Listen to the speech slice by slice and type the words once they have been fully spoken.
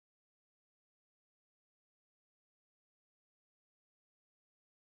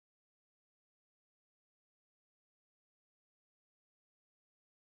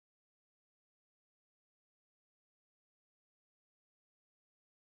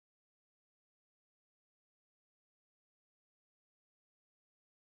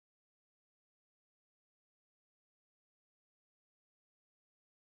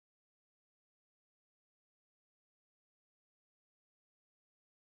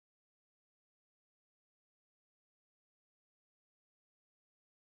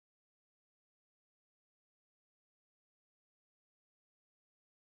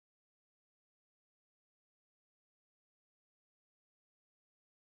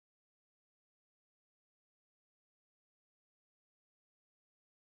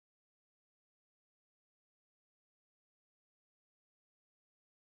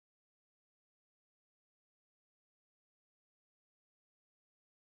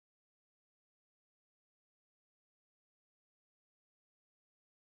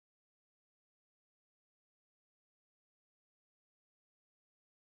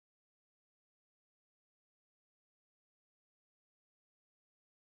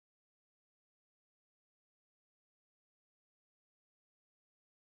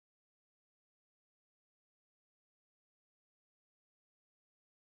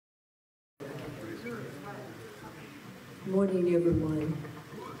Morning, everyone.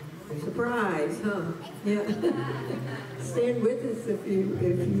 Surprise, huh? Yeah. Stand with us if you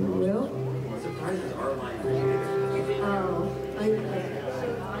will. Surprises are my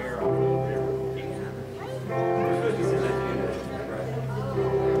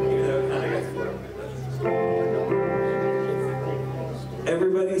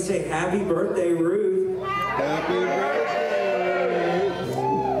Everybody say happy birthday, Ruth. Happy birthday.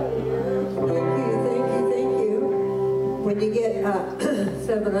 Thank you. When you get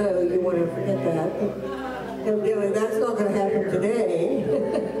 7-0, you want to forget that. Evidently, that's not going to happen today.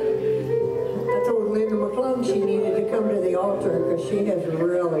 I told Linda McClung she needed to come to the altar because she has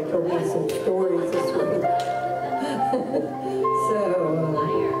really told me some stories this week. So,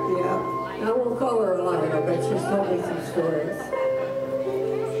 yeah, I won't call her a liar, but she's told me some stories.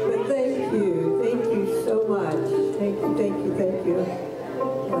 But thank you so much. Thank you.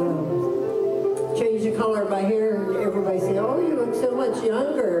 Change the color of my hair and everybody say, oh, you look so much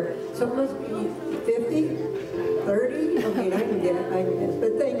younger. So it must be 50, 30? I mean, I can guess.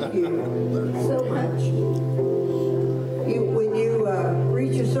 But thank you so much. When you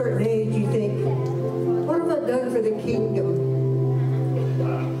reach a certain age, you think, what have I done for the kingdom?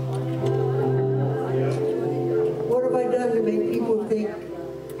 What have I done to make people think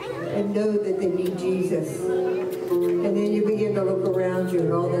and know that they need Jesus? And then you begin to look around you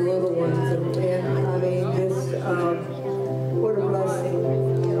and all the little ones, and I mean, just, what a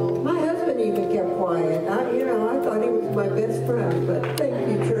blessing. My husband even kept quiet. I thought he was my best friend, but thank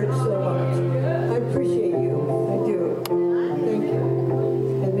you, church, so much.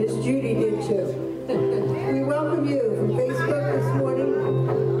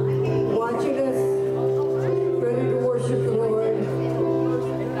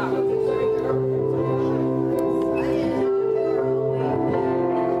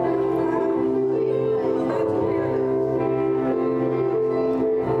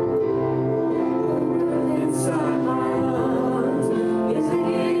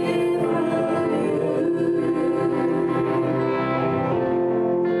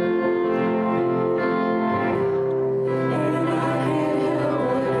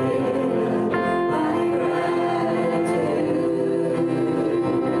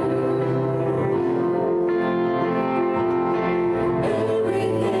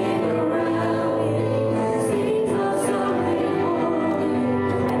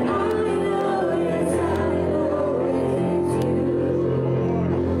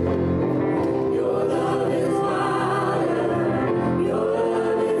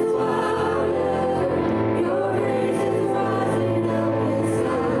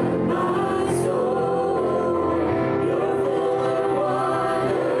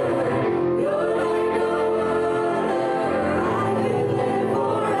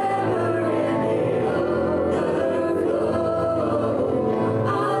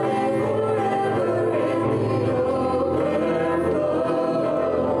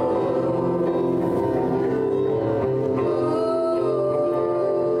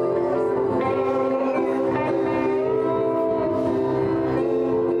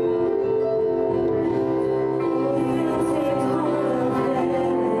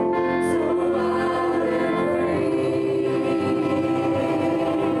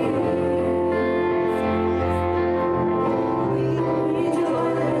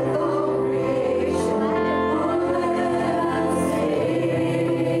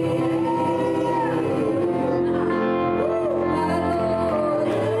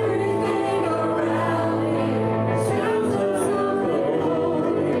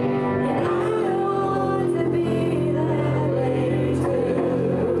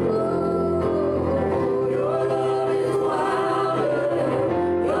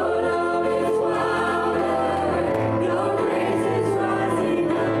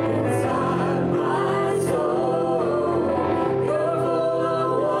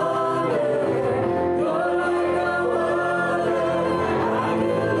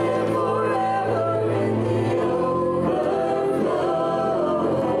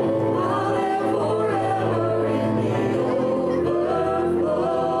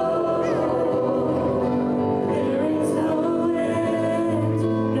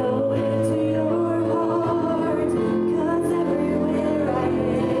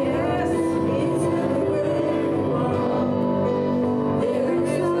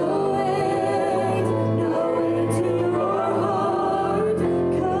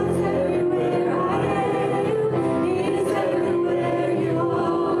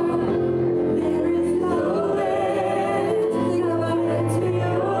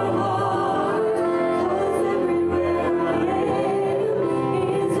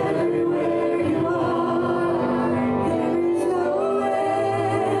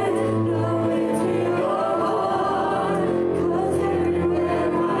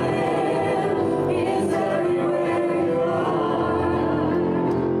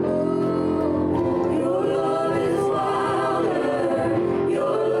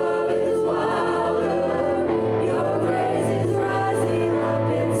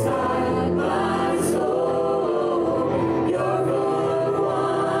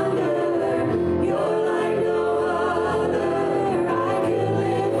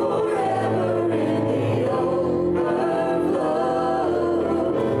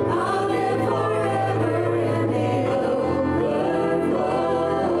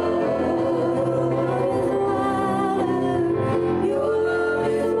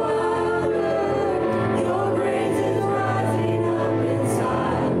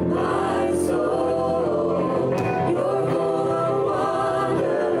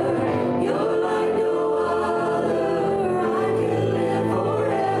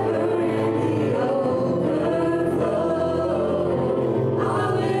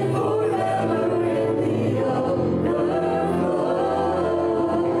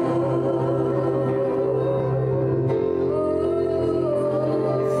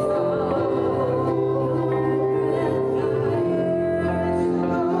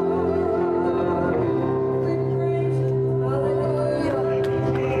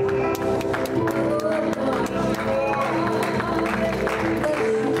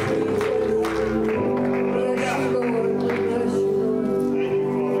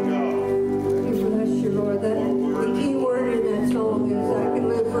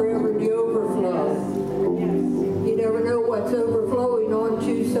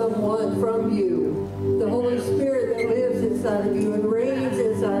 someone from you. The Holy Spirit that lives inside of you and reigns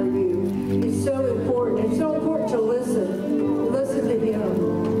inside of you is so important. It's so important to listen. Listen to Him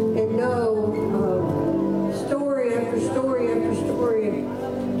and know story after story after story.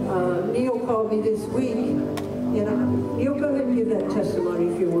 Neil called me this week, and Neil, go ahead and give that testimony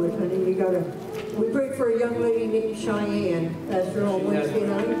if you would, honey. We prayed for a young lady named Cheyenne, Pastor, on Wednesday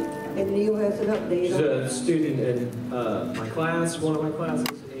night, and Neil has an update. She's a student in my class, one of my classes,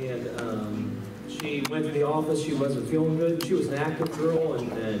 and she went to the office. She wasn't feeling good. She was an active girl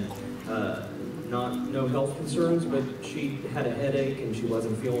and no health concerns, but she had a headache and she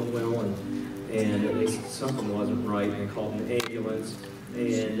wasn't feeling well, and something wasn't right, and they called an ambulance,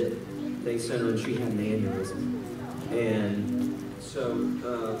 and they sent her, and she had an aneurysm. And so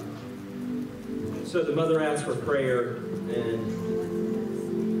the mother asked for prayer,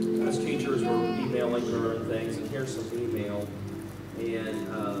 and us teachers were emailing her and things, and here's some email. And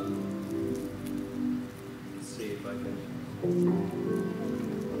let's see if I can.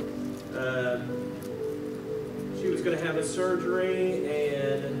 She was going to have a surgery,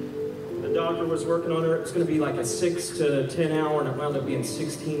 and the doctor was working on her. It was going to be like a 6 to 10 hour, and it wound up being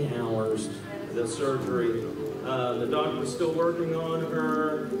 16 hours, the surgery. The doctor was still working on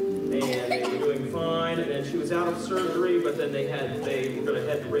her, and they were doing fine, and then she was out of surgery, but then they were going to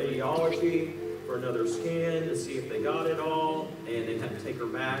head to radiology for another scan to see if they got it all, and they had to take her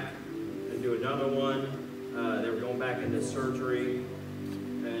back and do another one. They were going back into surgery,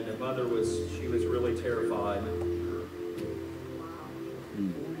 and the mother was really terrified.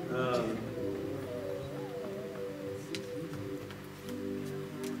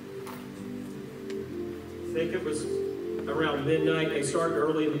 I think it was around midnight. They started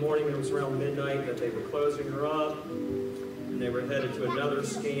early in the morning, and it was around midnight that they were closing her up, and they were headed to another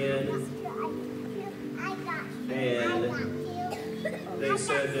scan, and they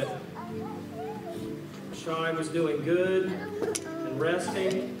said that Shy was doing good and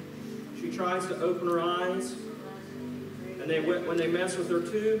resting. She tries to open her eyes, and when they mess with her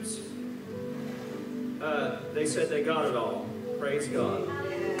tubes, they said they got it all. Praise God.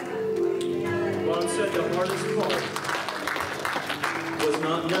 Mom said the hardest part was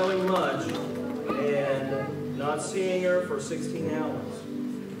not knowing much and not seeing her for 16 hours.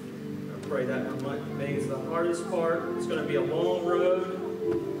 I pray that remains the hardest part. It's going to be a long road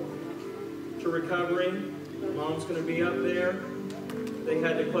to recovery. Mom's going to be up there. They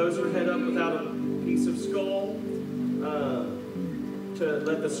had to close her head up without a piece of skull to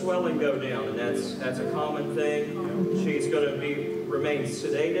let the swelling go down, and that's a common thing. She's going to remain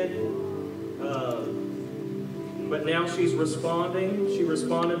sedated. But now she's responding. She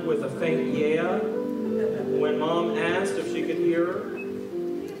responded with a faint yeah when Mom asked if she could hear her.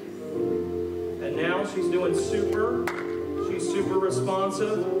 And now she's doing super. She's super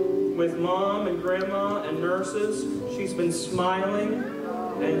responsive with Mom and Grandma and nurses. She's been smiling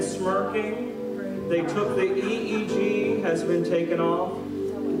and smirking. They took the EEG, has been taken off.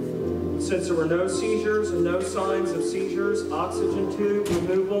 Since there were no seizures and no signs of seizures, oxygen tube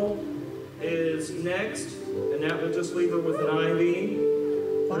removal is next, and that will just leave her with an IV.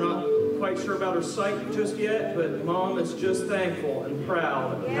 We're not quite sure about her sight just yet, but Mom is just thankful and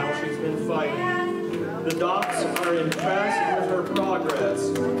proud of how she's been fighting. The docs are impressed with her progress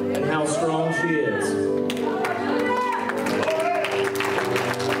and how strong she is.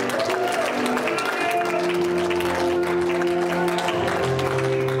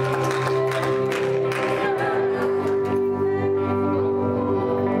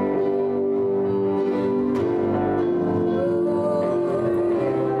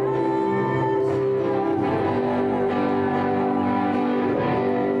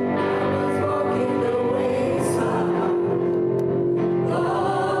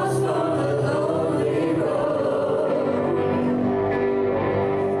 Oh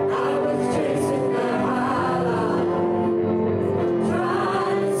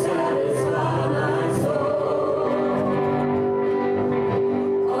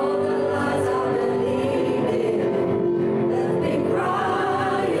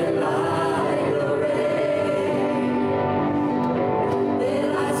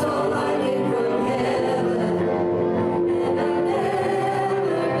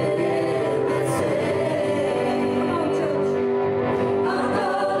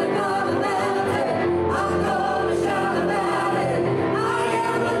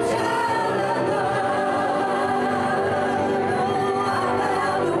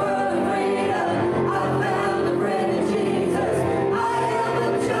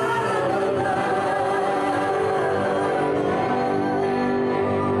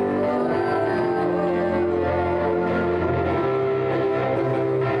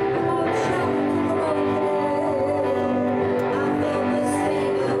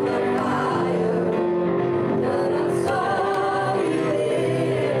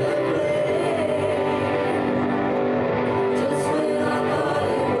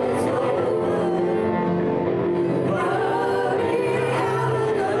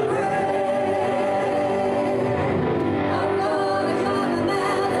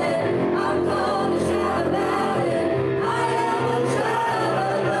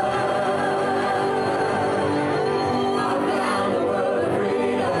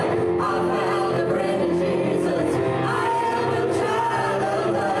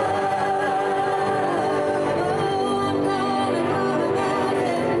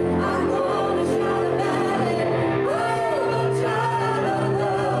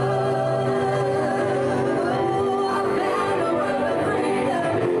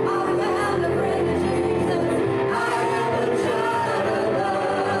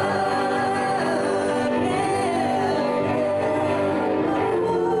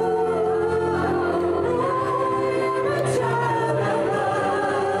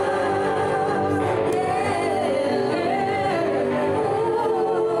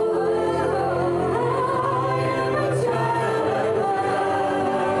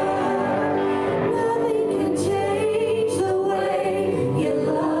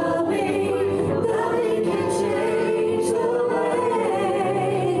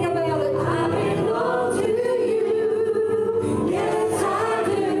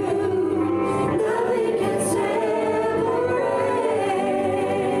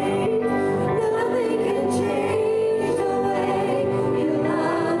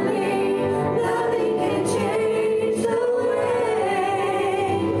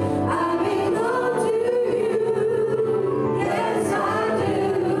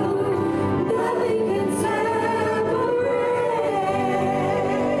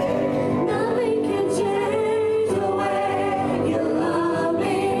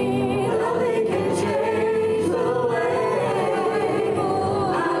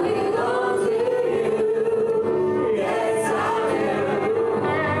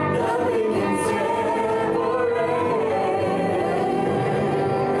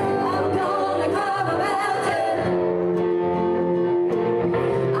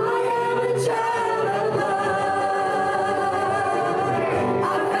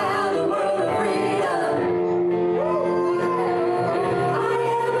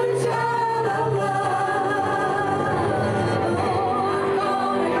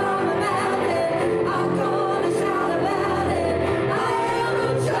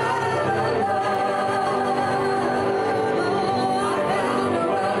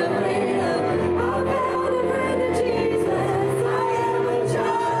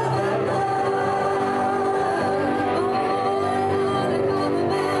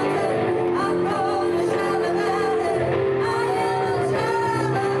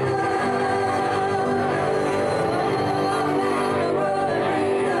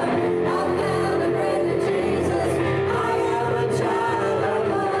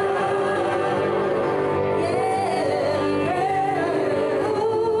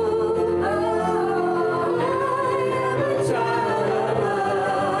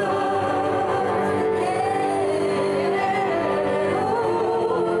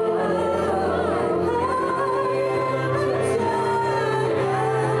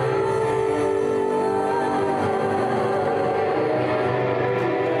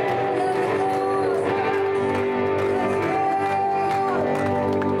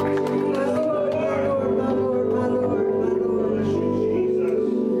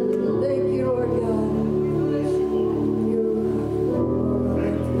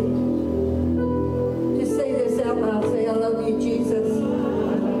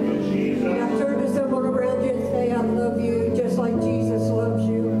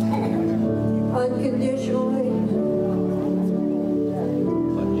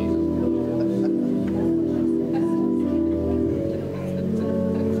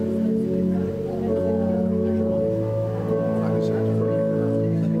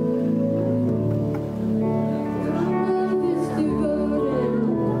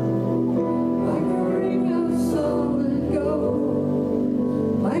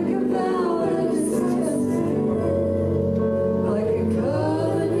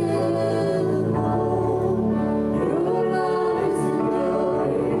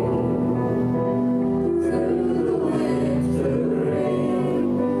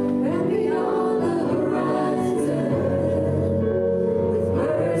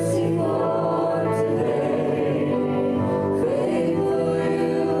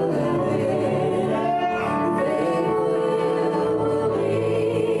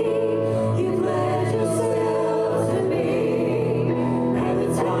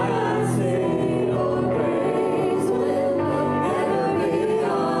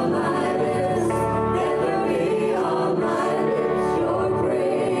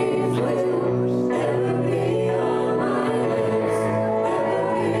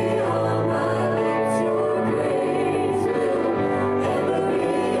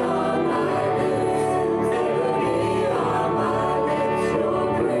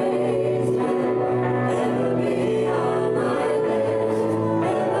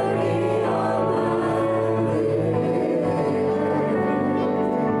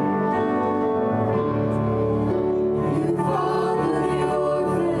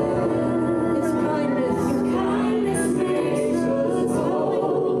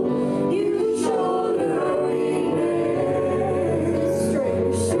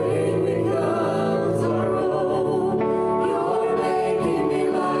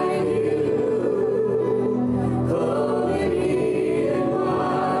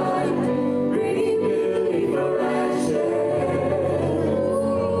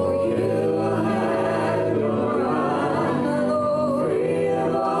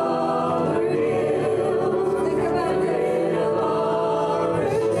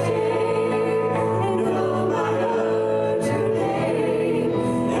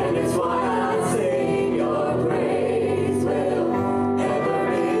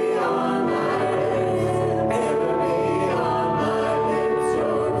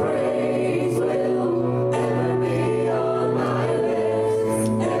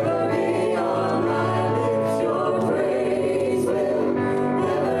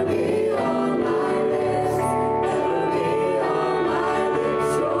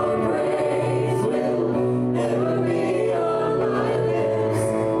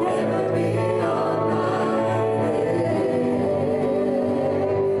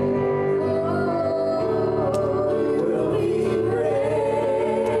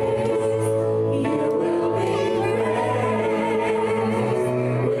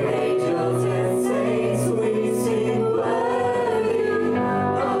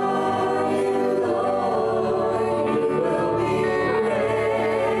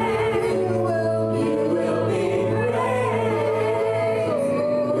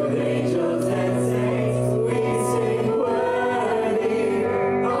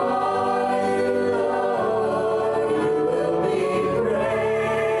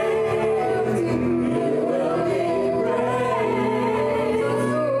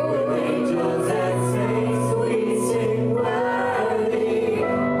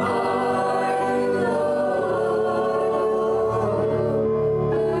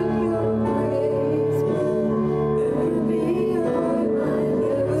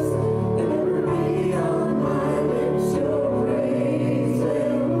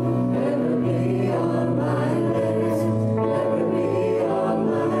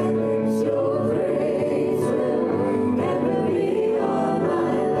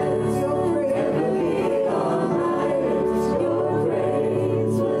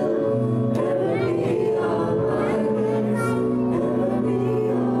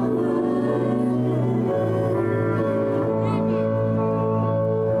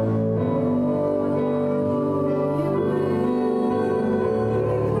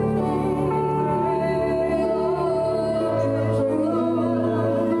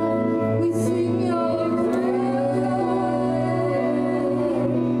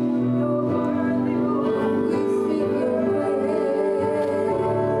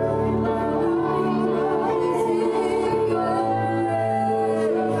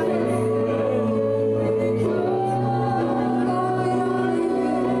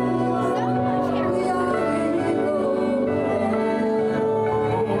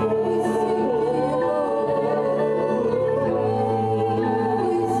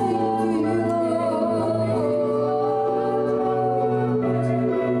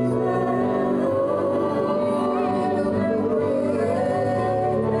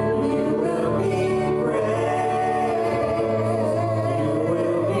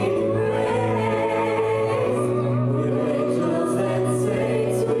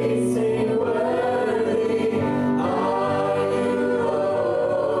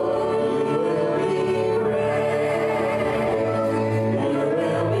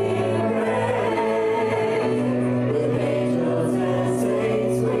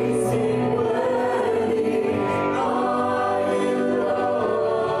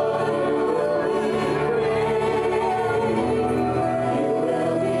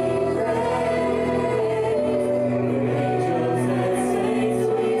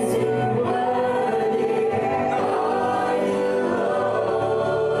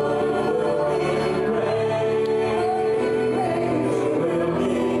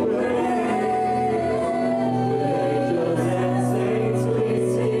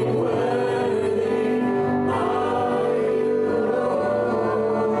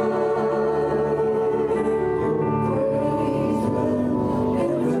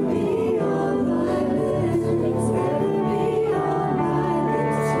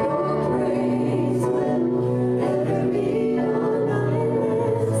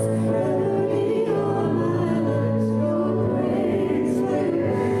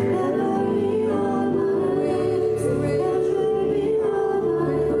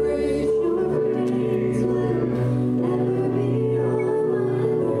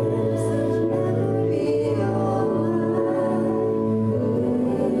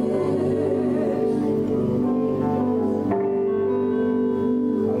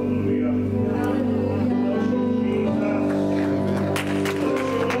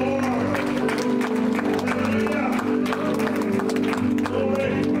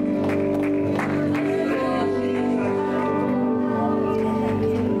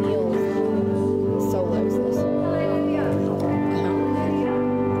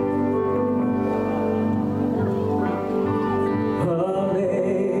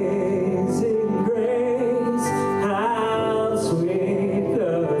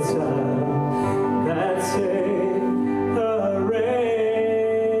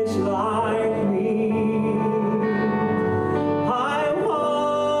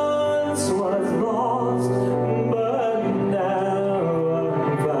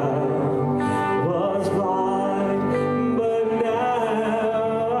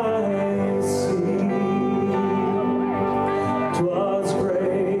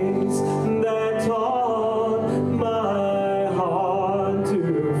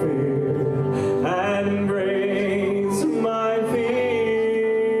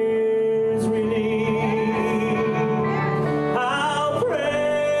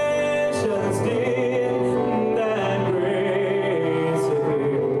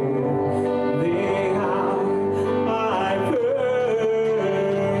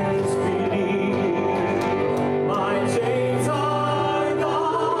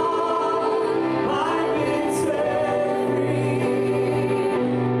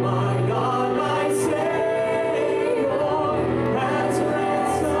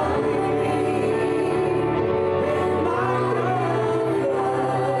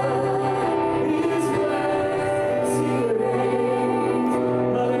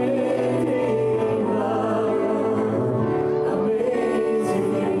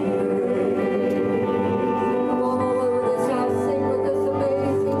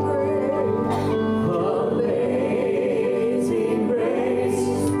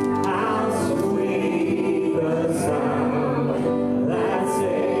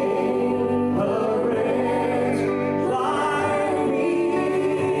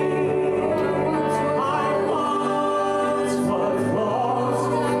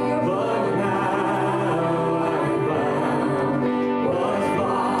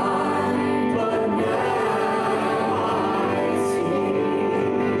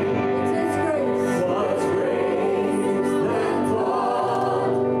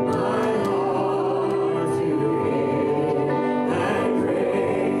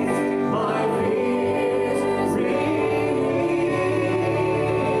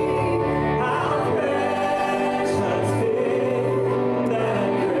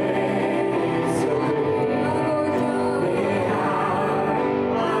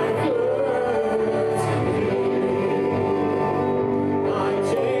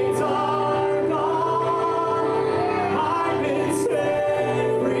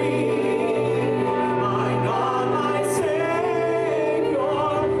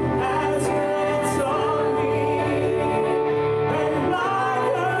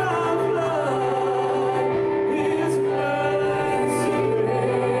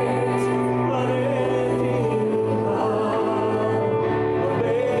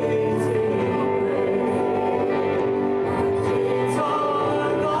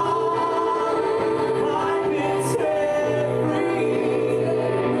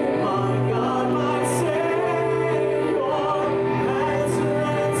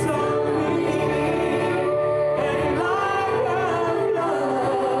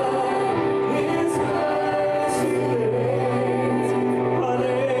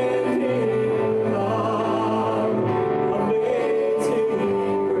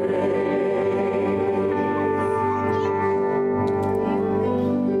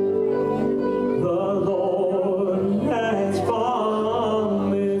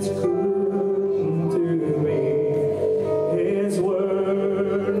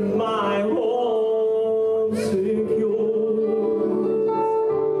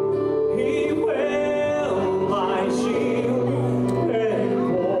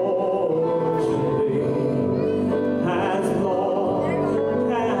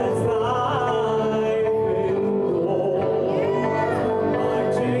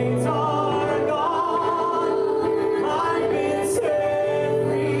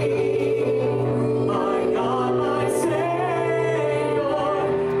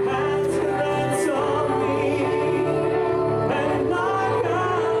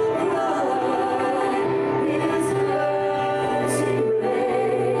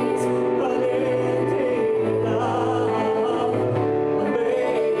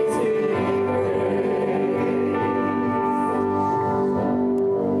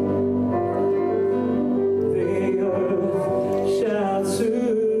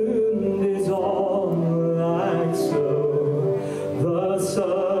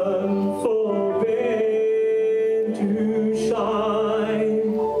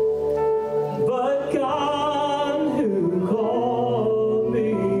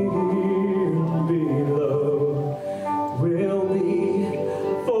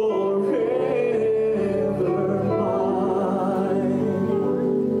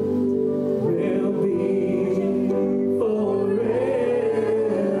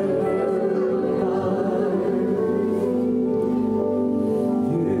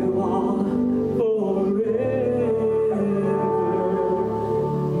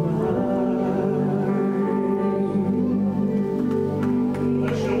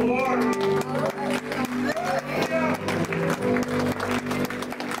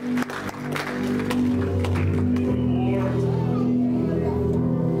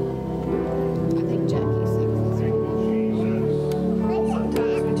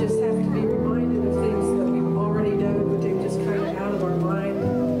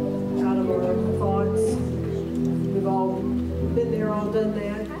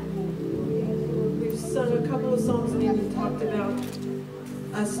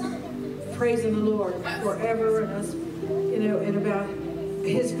us praising the Lord forever, and us, you know, and about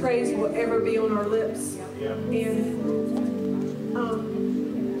His praise will ever be on our lips. And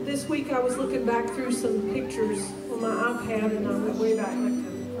this week I was looking back through some pictures on my iPad, and I went way back, like, I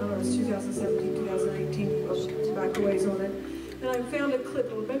don't know, it was 2017, 2018, I was back a ways on it. And I found a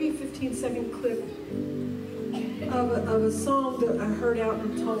clip, maybe a 15-second clip of a song that I heard out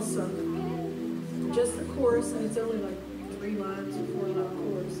in Tulsa. Just the chorus, and it's only like 3 lines or 4 line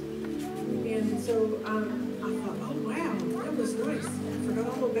chorus. And so I thought, oh wow, that was nice. I forgot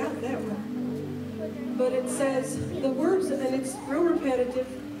all about that one. But it says, the words, and it's real repetitive.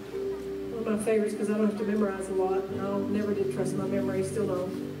 One of my favorites because I don't have to memorize a lot. I never did trust my memory, still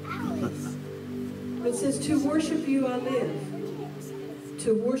don't. It says, to worship you I live.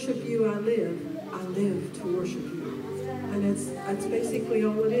 To worship you I live. I live to worship you. And that's basically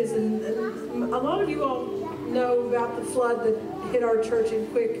all it is. And a lot of you all know about the flood that hit our church in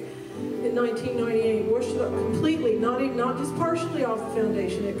Quick in 1998. Washed it up completely, not just partially off the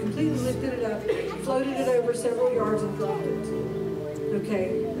foundation. It completely lifted it up, floated it over several yards and dropped it.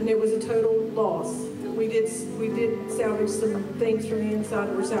 Okay, and it was a total loss. We did salvage some things from the inside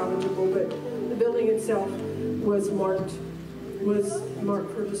that were salvageable, but the building itself was marked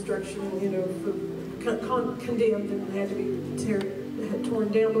for destruction, you know, for condemned and had to be torn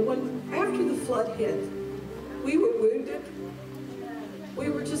down. But after the flood hit, we were wounded. We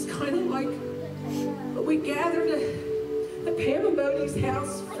were just kind of like, but we gathered at Pam and Bodie's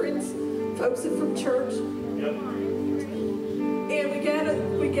house, friends, folks from church. Yep. And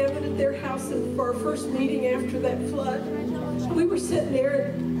we gathered at their house for our first meeting after that flood. And we were sitting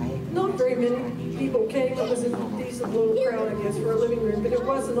there, and not very many people came. It was a decent little crowd, I guess, for our living room, but it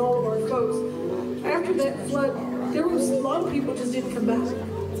wasn't all of our folks. After that flood, there was a lot of people just didn't come back.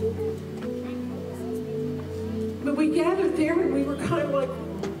 But we gathered there, and we were kind of like,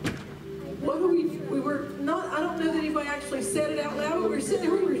 what do we were not, I don't know that anybody actually said it out loud, but we were sitting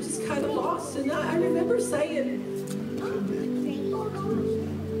there, we were just kind of lost. And I remember saying,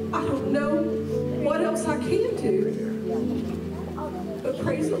 I don't know what else I can do, but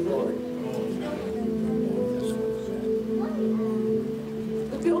praise the Lord.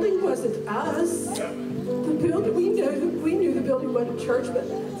 The building wasn't us. The building, we knew the building wasn't church, but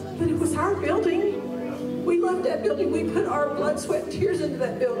it was our building. We loved that building. We put our blood, sweat, and tears into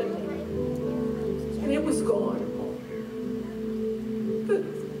that building. And it was gone. But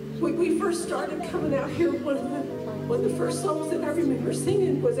when we first started coming out here, one of the first songs that I remember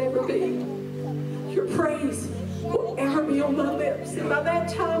singing was Ever Be. Your praise will ever be on my lips. And by that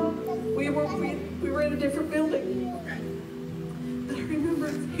time, we were in a different building. But I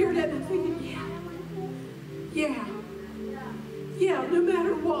remember hearing that and thinking, yeah, no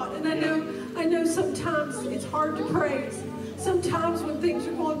matter what. And I know sometimes it's hard to praise. Sometimes when things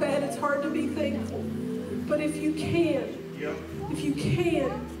are going bad, it's hard to be thankful. But if you can,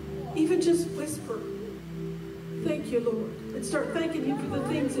 even just whisper, thank you, Lord, and start thanking Him for the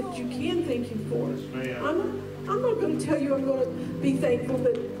things that you can thank Him for. I'm not going to tell you I'm going to be thankful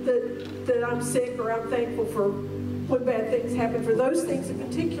that I'm sick, or I'm thankful for when bad things happen, for those things in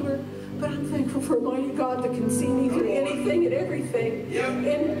particular. But I'm thankful for a mighty God that can see me through anything and everything.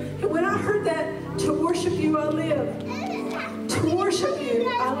 And when I heard that, to worship you I live. To worship you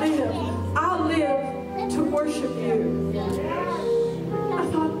I live. I live to worship you.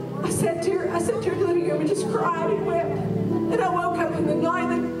 I sat there in the living room and just cried and wept. And I woke up in the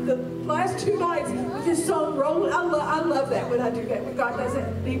last 2 nights with this song rolling. I love that when I do that, when God does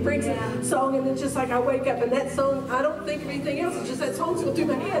that. He brings a song, and it's just like I wake up, and that song, I don't think of anything else. It's just that song's going through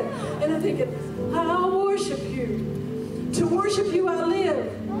my head. And I'm thinking, I'll worship you. To worship you I live.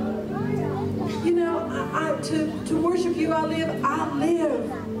 You know, to worship you I live. I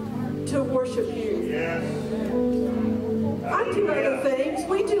live to worship you. Yes. I do other things.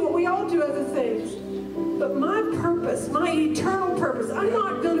 We all do other things. But my purpose, my eternal purpose, I'm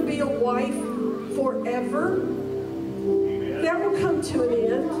not going to be a wife forever. That will come to an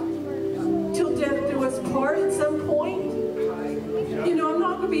end. Till death do us part at some point. You know, I'm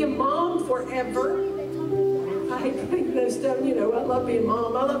not going to be a mom forever. I hate to think of that stuff. You know, I love being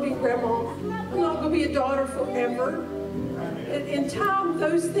mom. I love being grandma. I'm not going to be a daughter forever. In time,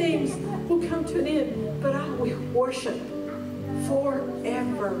 those things will come to an end. But I will worship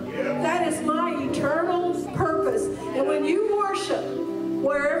forever. That is my eternal purpose. And when you worship,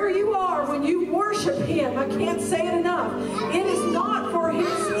 wherever you are, when you worship Him, I can't say it enough, it is not for His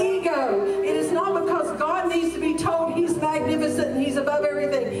ego. It is not because God needs to be told He's magnificent and He's above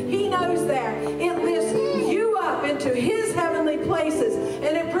everything. He knows that. It lifts you up into His heavenly places,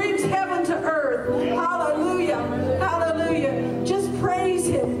 and it brings heaven to earth. Hallelujah. Hallelujah. Just praise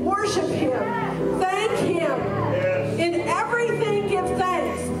Him.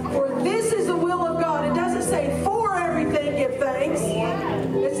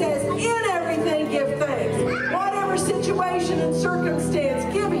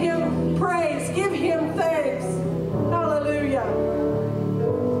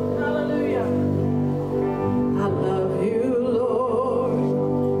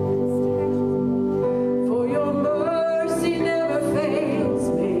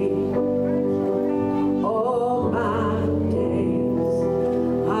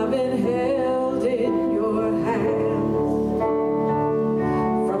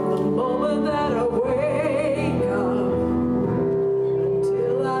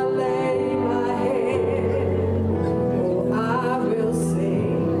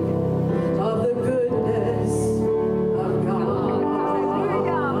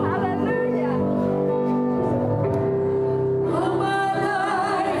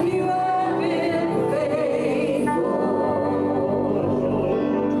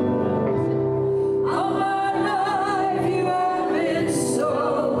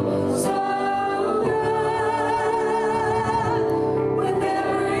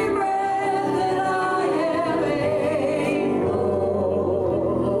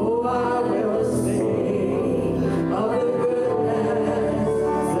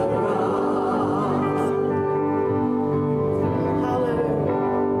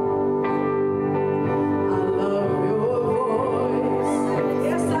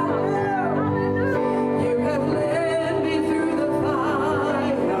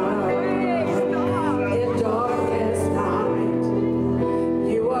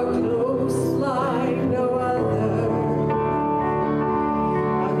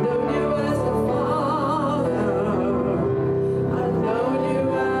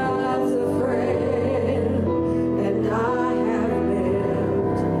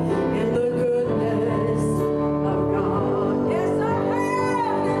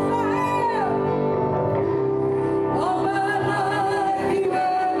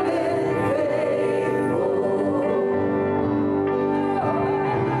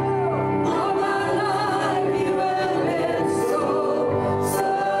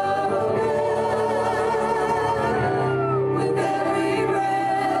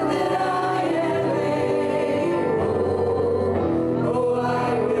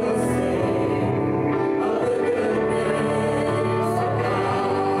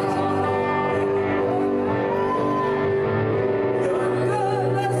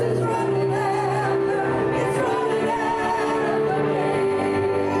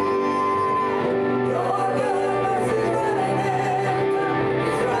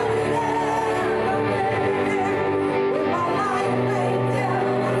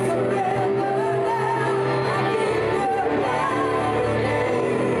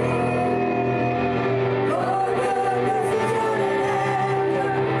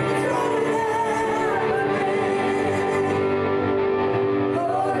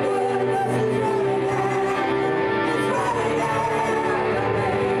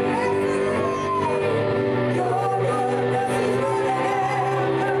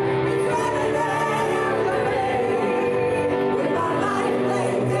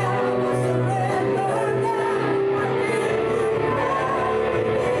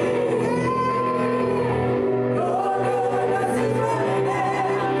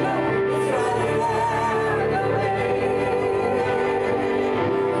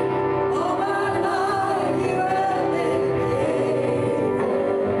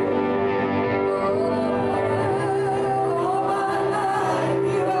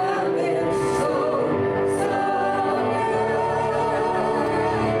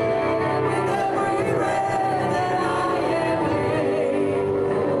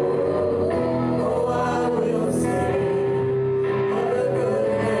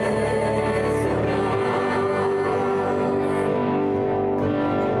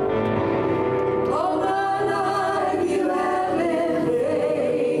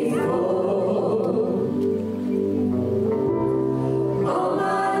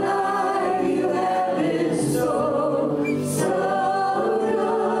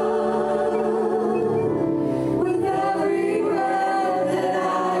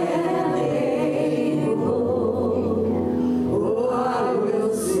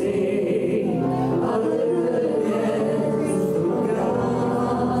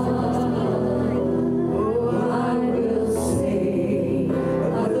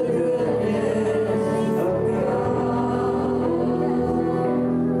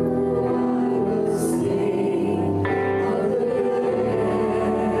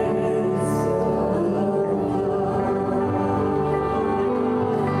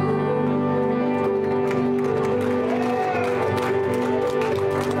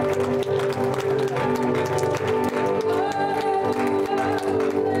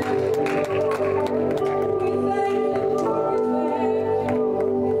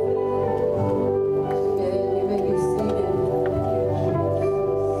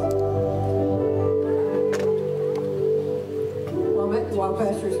 while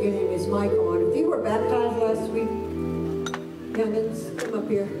Pastor's getting his mic on. If you were baptized last week, youngins, come up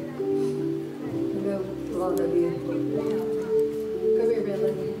here. I know a lot of you. Come here,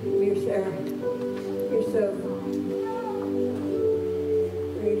 Billy. Come here, Sarah. You're so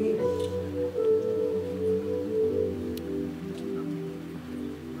pretty.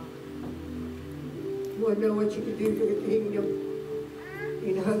 You want to know what you could do for the kingdom?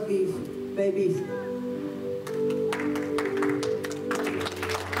 You can hug these babies.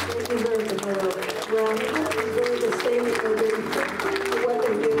 They deserve another round. They deserve the same for what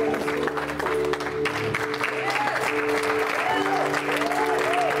they did last week.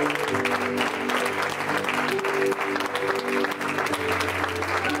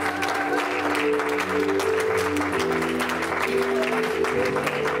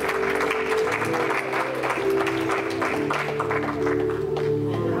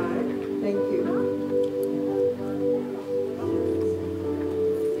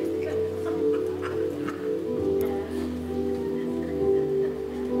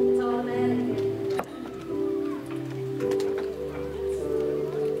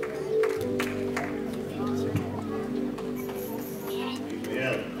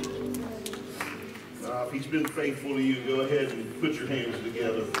 Been faithful to you, go ahead and put your hands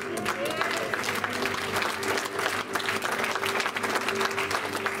together for him.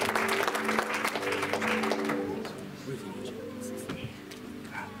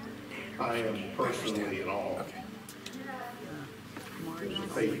 I am personally in awe of the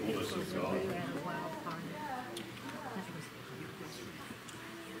faithfulness of God.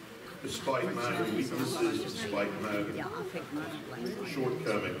 Despite my weaknesses, despite my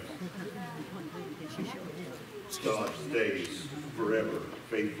shortcomings, God stays forever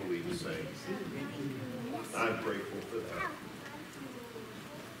faithfully the same. I'm grateful for that.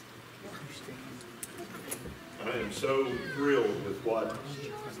 I am so thrilled with what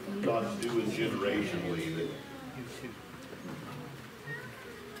God's doing generationally that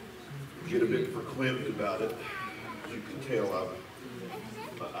I get a bit verklempt about it. As you can tell,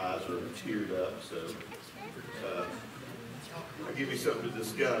 my eyes are teared up, so I'll give you something to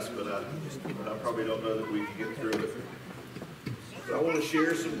discuss, but I probably don't know that we can get through it. So I want to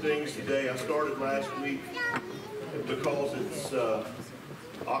share some things today. I started last week because it's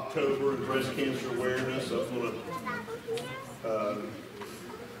October and breast cancer awareness. I'm going to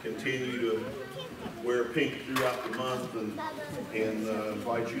continue to wear pink throughout the month and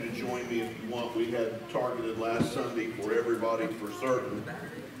invite you to join me if you want. We had targeted last Sunday for everybody for certain.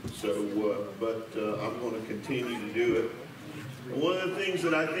 So, I'm going to continue to do it. One of the things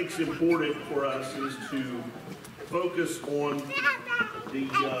that I think is important for us is to focus on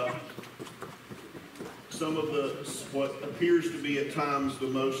some of what appears to be at times the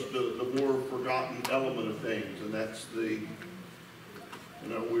more forgotten element of things, and that's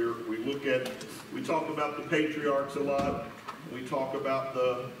we talk about the patriarchs a lot. We talk about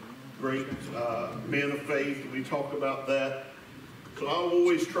the great men of faith. We talk about that. So I've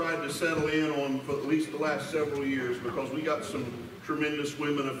always tried to settle in on, for at least the last several years, because we got some tremendous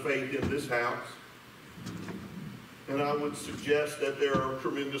women of faith in this house. And I would suggest that there are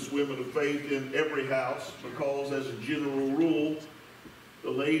tremendous women of faith in every house, because as a general rule,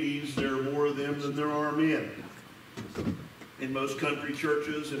 the ladies, there are more of them than there are men. In most country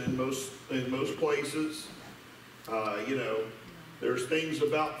churches and in most places, there's things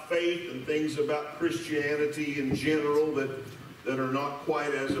about faith and things about Christianity in general that are not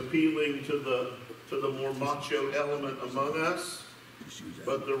quite as appealing to the more macho element among us.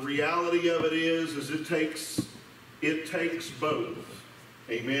 But the reality of it is it takes both.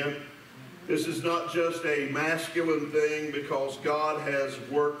 Amen. This is not just a masculine thing, because God has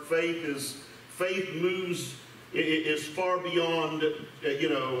worked. Faith moves is far beyond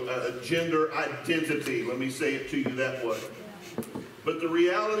gender identity. Let me say it to you that way. But the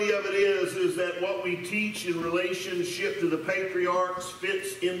reality of it is that what we teach in relationship to the patriarchs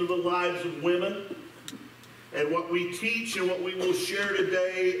fits into the lives of women. And what we teach and what we will share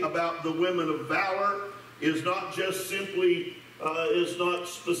today about the women of valor is not just simply, is not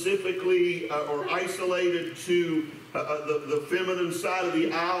specifically or isolated to the feminine side of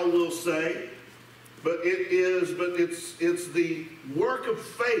the aisle, we'll say. But it's the work of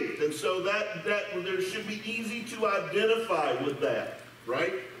faith, and so that there should be easy to identify with that,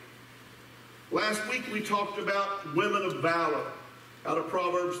 right? Last week we talked about women of valor out of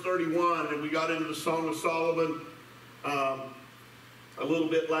Proverbs 31, and we got into the Song of Solomon a little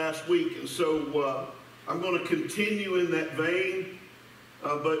bit last week, and so I'm going to continue in that vein.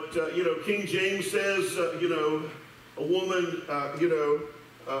 But King James says, a woman,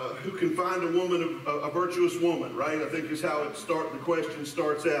 who can find a woman, a virtuous woman, right? I think is how the question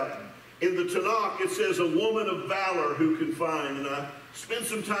starts out. In the Tanakh, it says a woman of valor who can find. And I spent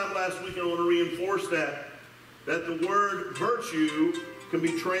some time last week, and I want to reinforce that the word virtue can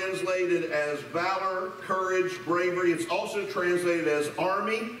be translated as valor, courage, bravery. It's also translated as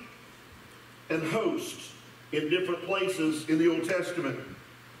army and host in different places in the Old Testament.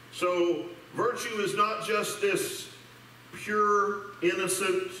 So virtue is not just this pure,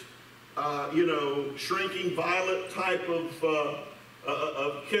 innocent, shrinking violet type of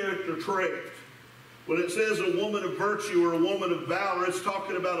character trait. When it says a woman of virtue or a woman of valor, it's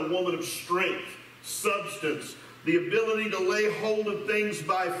talking about a woman of strength, substance, the ability to lay hold of things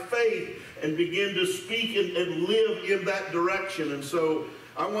by faith and begin to speak and live in that direction. And so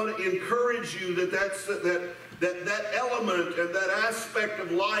I want to encourage you that element and that aspect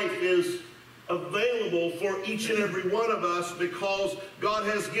of life is available for each and every one of us, because God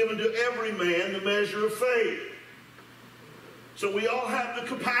has given to every man the measure of faith. So we all have the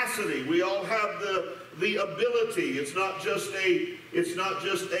capacity. We all have the ability. It's not just a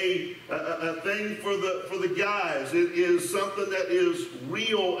thing for the guys. It is something that is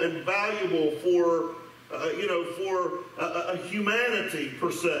real and valuable for humanity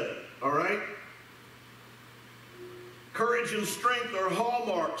per se. All right. Courage and strength are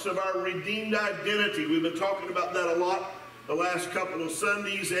hallmarks of our redeemed identity. We've been talking about that a lot the last couple of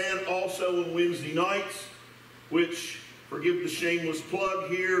Sundays and also on Wednesday nights, which, forgive the shameless plug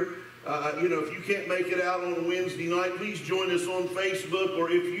here, if you can't make it out on a Wednesday night, please join us on Facebook. Or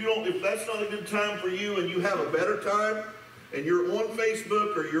if that's not a good time for you and you have a better time and you're on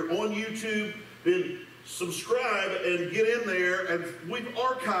Facebook or you're on YouTube, then subscribe and get in there. And we've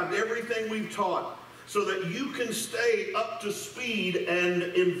archived everything we've taught, so that you can stay up to speed and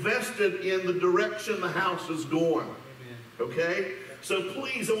invested in the direction the house is going. Okay? So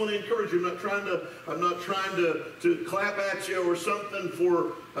please, I want to encourage you. I'm not trying to clap at you or something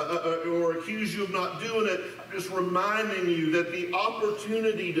or accuse you of not doing it. I'm just reminding you that the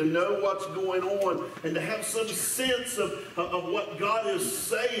opportunity to know what's going on and to have some sense of what God is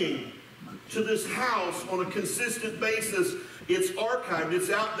saying to this house on a consistent basis. It's archived. It's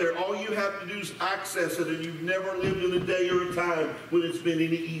out there. All you have to do is access it, and you've never lived in a day or a time when it's been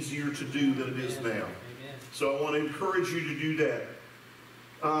any easier to do than it is now. Amen. So I want to encourage you to do that.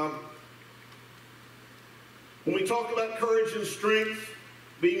 When we talk about courage and strength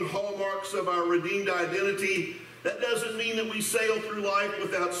being hallmarks of our redeemed identity, that doesn't mean that we sail through life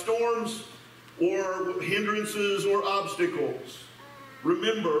without storms or hindrances or obstacles.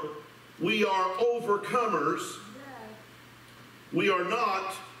 Remember, we are overcomers. We are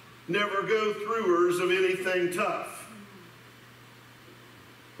not never go-throughers of anything tough.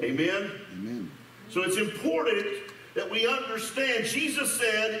 Amen? Amen. So it's important that we understand. Jesus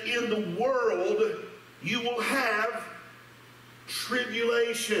said, in the world you will have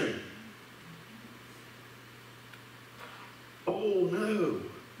tribulation. Oh no.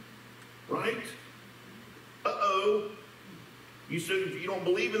 Right? Uh-oh. You said if you don't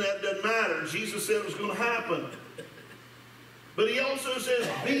believe in that, it doesn't matter. Jesus said it was going to happen. But he also says,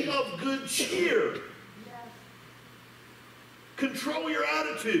 be of good cheer. Control your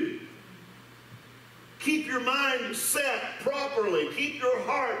attitude. Keep your mind set properly. Keep your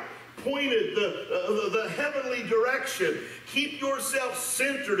heart pointed the heavenly direction. Keep yourself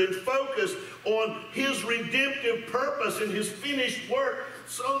centered and focused on his redemptive purpose and his finished work,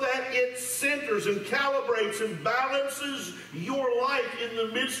 so that it centers and calibrates and balances your life in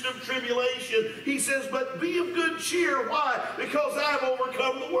the midst of tribulation. He says, but be of good cheer. Why? Because I've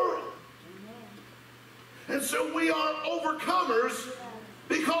overcome the world. And so we are overcomers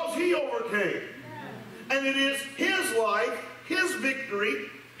because he overcame. And it is his life, his victory,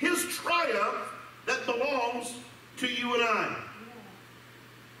 his triumph that belongs to you and I.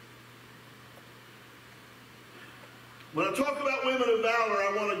 When I talk about women of valor,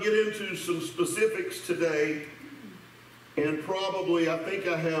 I want to get into some specifics today. And probably, I think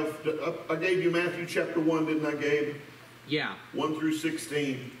I gave you Matthew chapter 1, didn't I, Gabe? Yeah. 1 through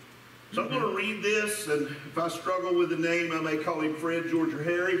 16. So I'm going to read this, and if I struggle with the name, I may call him Fred, George, or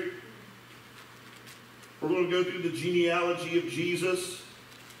Harry. We're going to go through the genealogy of Jesus.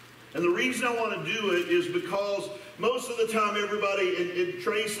 And the reason I want to do it is because most of the time everybody it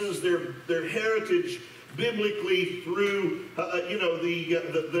traces their heritage biblically through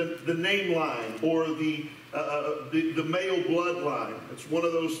the name line or the male bloodline. It's one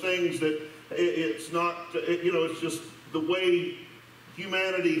of those things that it's not it's just the way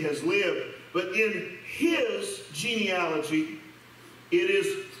humanity has lived. But in his genealogy, it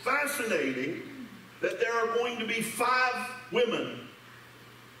is fascinating that there are going to be 5 women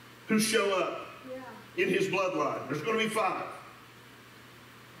who show up in his bloodline. There's going to be 5.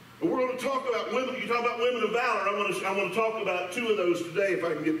 And we're going to talk about women. You talk about women of valor. I want to talk about 2 of those today if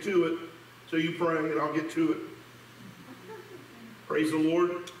I can get to it. So you pray and I'll get to it. Praise the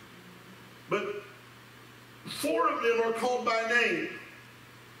Lord. But 4 of them are called by name.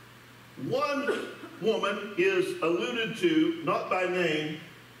 One woman is alluded to, not by name,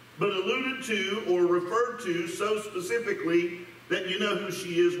 but alluded to or referred to so specifically that you know who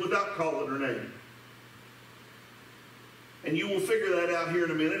she is without calling her name. And you will figure that out here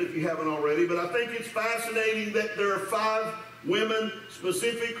in a minute if you haven't already. But I think it's fascinating that there are 5 women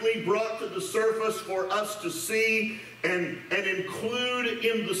specifically brought to the surface for us to see and include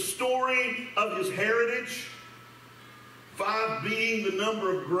in the story of his heritage. 5 being the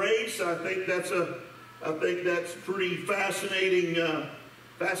number of grace. I think that's pretty fascinating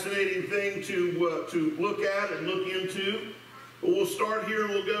thing to look at and look into. But we'll start here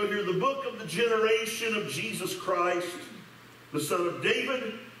and we'll go here. The book of the generation of Jesus Christ, the son of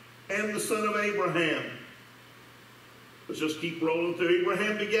David and the son of Abraham. Let's just keep rolling through.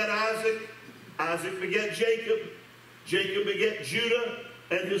 Abraham begat Isaac. Isaac begat Jacob. Jacob begat Judah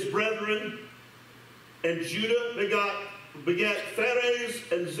and his brethren. And Judah begat Phares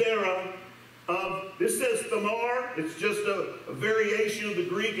and Zerah. This says Tamar. It's just a variation of the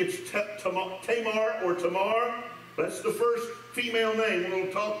Greek. It's Tamar or Tamar. That's the first female name.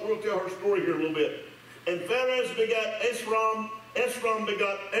 We'll tell her story here a little bit. And Phares begat Esrom. Esrom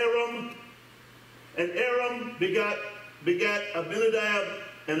begat Aram. And Aram begat Abinadab.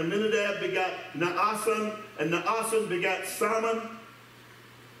 And Abinadab begat Naasan. And Naasan begat Salmon.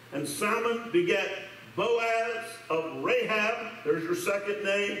 And Salmon begat Boaz of Rahab. There's your second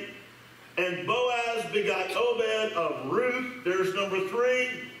name. And Boaz begot Obed of Ruth. There's number 3.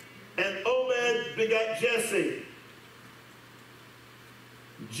 And Obed begot Jesse.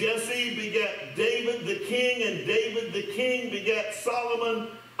 Jesse begat David the king, and David the king begat Solomon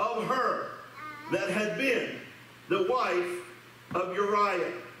of her, that had been the wife of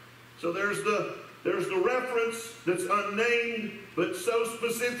Uriah. So there's the reference that's unnamed, but so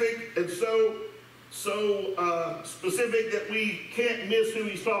specific and so specific that we can't miss who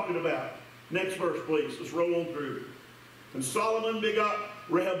he's talking about. Next verse, please. Let's roll on through. And Solomon begot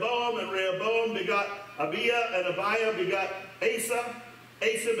Rehoboam, and Rehoboam begot Abiah, and Abiah begot Asa.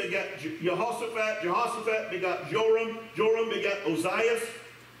 Asa begat Jehoshaphat. Jehoshaphat begot Joram. Joram begat Ozias.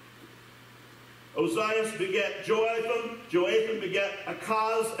 Ozias begat Joatham. Joatham begat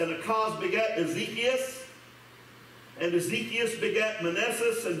Achaz, and Achaz begat Ezekias. And Ezekias begat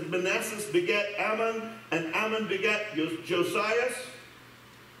Manasseh, and Manasseh begat Ammon, and Ammon begat Josias.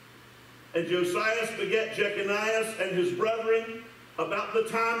 And Josias begat Jeconias and his brethren about the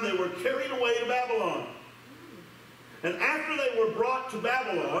time they were carried away to Babylon. And after they were brought to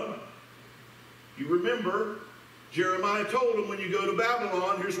Babylon, you remember, Jeremiah told them, when you go to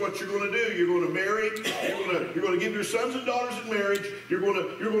Babylon, here's what you're going to do. You're going to marry. You're going to give your sons and daughters in marriage. You're going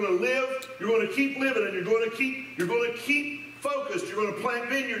to live. You're going to keep living, and you're going to keep focused. You're going to plant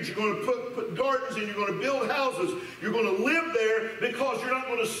vineyards. You're going to put gardens in. You're going to build houses. You're going to live there because you're not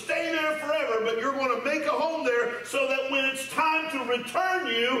going to stay there forever, but you're going to make a home there so that when it's time to return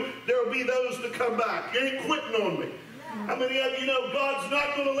you, there will be those to come back. You ain't quitting on me. How many of you know God's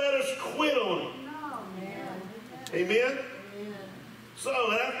not going to let us quit on Him? Amen? So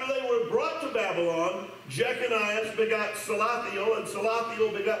after they were brought to Babylon, Jeconias begot Salathiel, and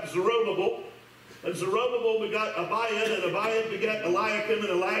Salathiel begot Zerubbabel, and Zerubbabel begot Abiad, and Abiad begot Eliakim, and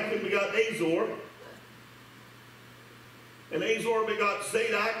Eliakim begot Azor. And Azor begot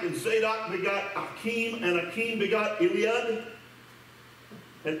Zadok, and Zadok begot Achim, and Achim begot Eliad.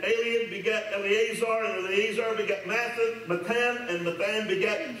 And Eliad begat Eleazar, and Eleazar begat Mathan, and Mathan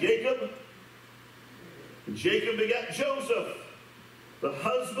begat Jacob. And Jacob begat Joseph, the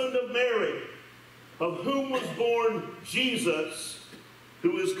husband of Mary, of whom was born Jesus,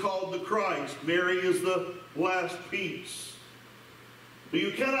 who is called the Christ. Mary is the last piece. But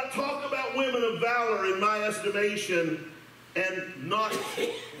you cannot talk about women of valor, in my estimation, and not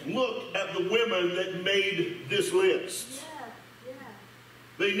look at the women that made this list.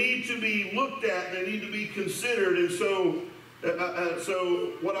 They need to be looked at, they need to be considered. And so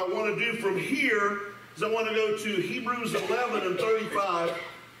what I want to do from here is I want to go to Hebrews 11 and 35.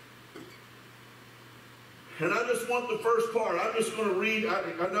 And I just want the first part. I'm just going to read.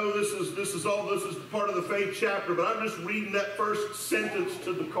 I know this is part of the faith chapter, but I'm just reading that first sentence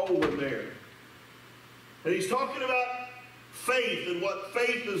to the colon there. And he's talking about faith and what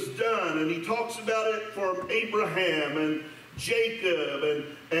faith has done, and he talks about it from Abraham Jacob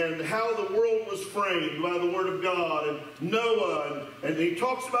and how the world was framed by the Word of God, and Noah, and he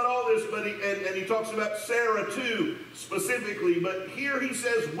talks about all this, but he talks about Sarah too, specifically. But here he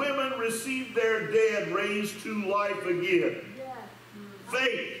says, women received their dead raised to life again.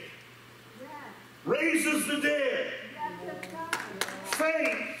 Faith raises the dead.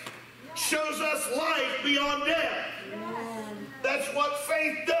 Faith shows us life beyond death. That's what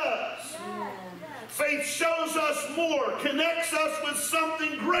faith does. Faith shows us more, connects us with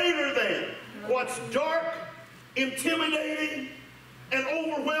something greater than what's dark, intimidating, and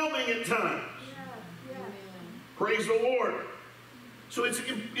overwhelming at times. Praise the Lord. So it's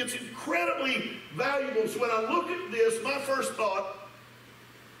incredibly valuable. So when I look at this, my first thought,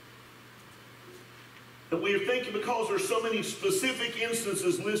 and we are thinking, because there's so many specific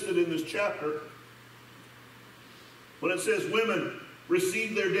instances listed in this chapter, when it says women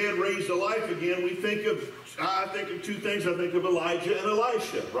received their dead raised to life again, I think of two things. I think of Elijah and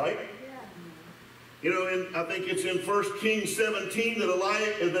Elisha, right? You know, and I think it's in 1 Kings 17 that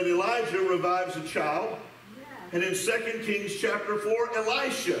Elijah revives a child. And in 2 Kings chapter 4,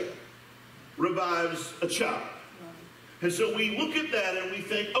 Elisha revives a child. And so we look at that and we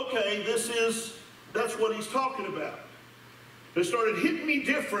think, okay, that's what he's talking about. It started hitting me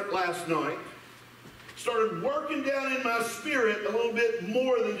different last night. Started working down in my spirit a little bit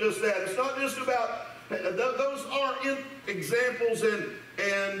more than just that. It's not just about, those are examples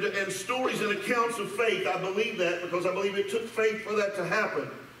and stories and accounts of faith. I believe that, because I believe it took faith for that to happen.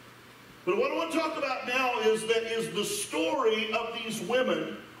 But what I want to talk about now is the story of these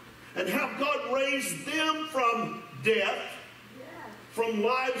women and how God raised them from death, from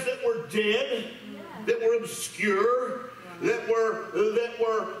lives that were dead, that were obscure, that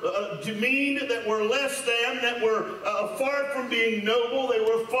were demeaned, that were less than, that were far from being noble, they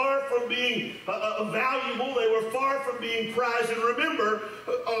were far from being valuable, they were far from being prized. And remember,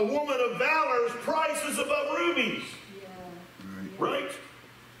 a woman of valor's price is above rubies. Right?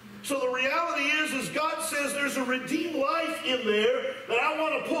 So the reality is God says there's a redeemed life in there that I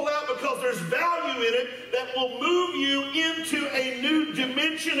want to pull out, because there's value in it that will move you into a new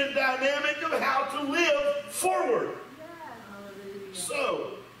dimension and dynamic of how to live forward.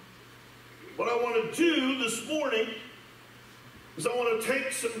 So, what I want to do this morning is I want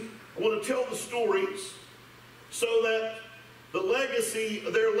to tell the stories so that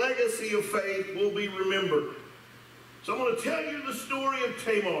their legacy of faith will be remembered. So I'm going to tell you the story of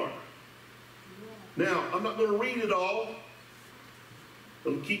Tamar. Now, I'm not going to read it all.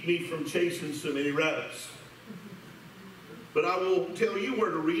 It'll keep me from chasing so many rabbits. But I will tell you where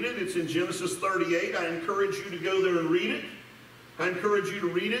to read it. It's in Genesis 38. I encourage you to go there and read it. I encourage you to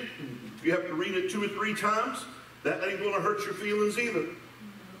read it. If you have to read it 2 or 3 times, that ain't going to hurt your feelings either.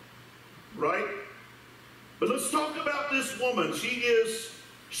 Right? But let's talk about this woman. She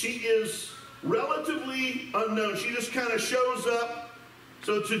is relatively unknown. She just kind of shows up.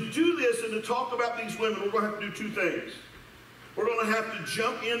 So to do this and to talk about these women, we're going to have to do 2 things. We're going to have to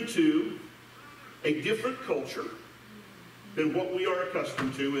jump into a different culture than what we are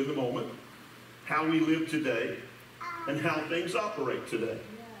accustomed to in the moment, how we live today, and how things operate today.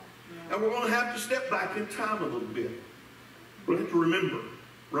 And we're going to have to step back in time a little bit. We're going to have to remember,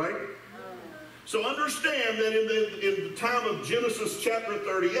 right? So understand that in the time of Genesis chapter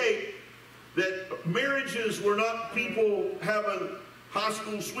 38, that marriages were not people having high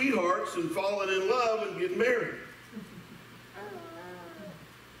school sweethearts and falling in love and getting married.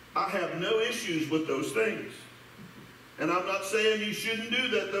 I have no issues with those things. And I'm not saying you shouldn't do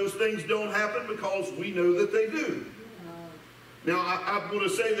that. Those things don't happen, because we know that they do. Now, I'm going to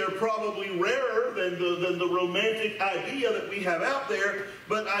say they're probably rarer than the romantic idea that we have out there,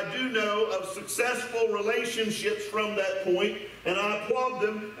 but I do know of successful relationships from that point, and I applaud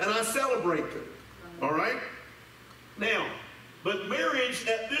them and I celebrate them. All right? Now, but marriage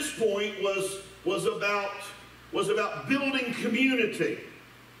at this point was about building community.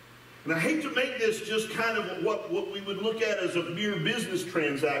 And I hate to make this just kind of what we would look at as a mere business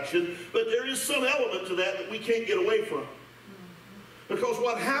transaction, but there is some element to that we can't get away from. Because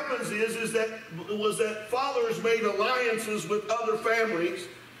what happens is that fathers made alliances with other families,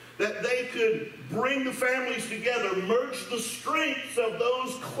 that they could bring the families together, merge the strengths of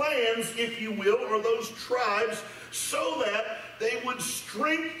those clans, if you will, or those tribes, so that they would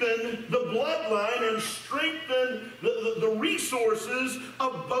strengthen the bloodline and strengthen the resources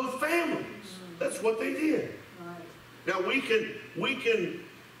of both families. That's what they did. Now we can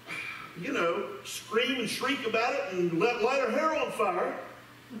you know, scream and shriek about it and light our hair on fire.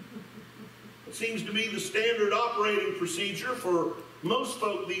 It seems to be the standard operating procedure for most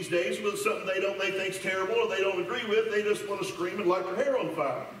folk these days, with something they think's terrible or they don't agree with, they just want to scream and light their hair on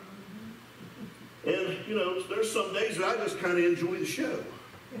fire. And, you know, there's some days that I just kind of enjoy the show.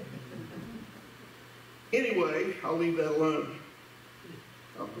 Anyway, I'll leave that alone.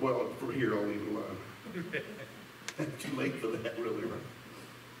 Well, from here, I'll leave it alone. Too late for that, really, right?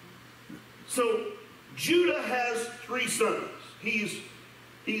 So, Judah has 3 sons.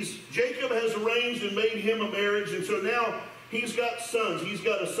 Jacob has arranged and made him a marriage, and so now he's got sons. He's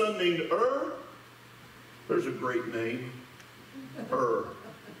got a son named There's a great name.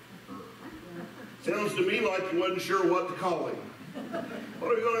 Sounds to me like you wasn't sure what to call him.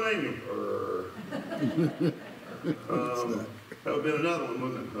 What are we going to name him? That would have been another one,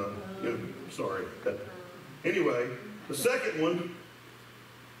 wouldn't it? Sorry. Anyway, the second one,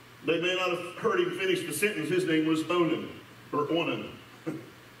 they may not have heard him finish the sentence. His name was Onan, or Onan.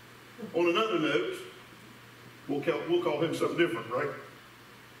 On another note, we'll call him something different, right?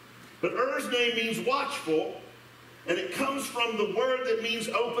 But name means watchful, and it comes from the word that means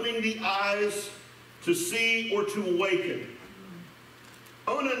opening the eyes to see or to awaken.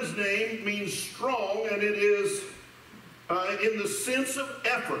 Onan's name means strong, and it is in the sense of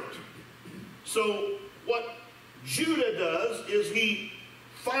effort. So what Judah does is he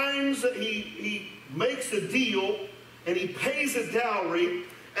finds that he makes a deal, and he pays a dowry,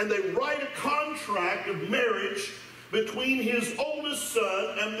 and they write a contract of marriage between his oldest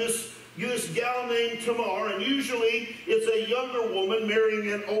son and this gal named Tamar, and usually it's a younger woman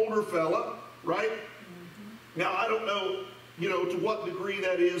marrying an older fella, right? Now, I don't know, to what degree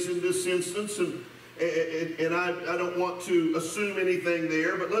that is in this instance, and I don't want to assume anything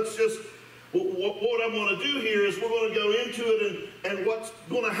there, but let's just, what I'm going to do here is we're going to go into it, and what's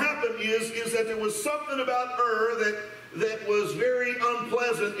going to happen is that there was something about that was very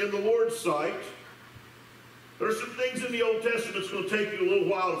unpleasant in the Lord's sight. There's some things in the Old Testament that's going to take you a little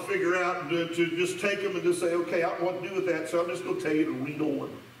while to figure out, and to just take them and just say, okay, I don't know what to do with that, so I'm just going to tell you to read on.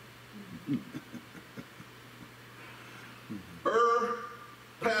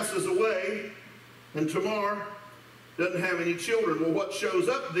 Passes away, and Tamar doesn't have any children. Well, what shows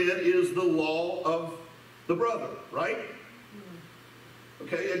up then is the law of the brother, right?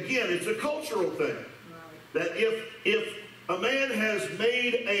 Okay, again, it's a cultural thing. That if a man has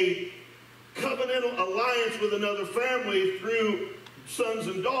made a covenantal alliance with another family through sons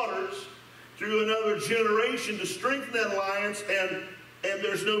and daughters, through another generation to strengthen that alliance, and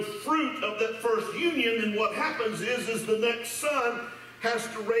there's no fruit of that first union, then what happens is the next son has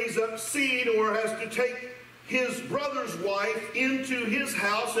to raise up seed, or has to take his brother's wife into his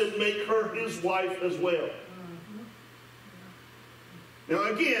house and make her his wife as well. Now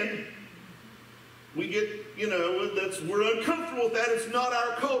again, we get, we're uncomfortable with that. It's not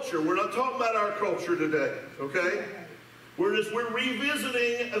our culture. We're not talking about our culture today, okay? We're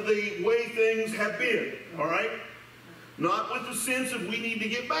revisiting the way things have been, all right? Not with the sense of we need to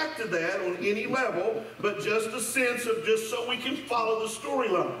get back to that on any level, but just a sense of just so we can follow the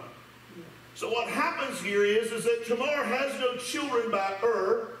storyline. So what happens here is that Tamar has no children by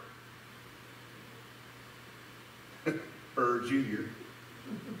Jr.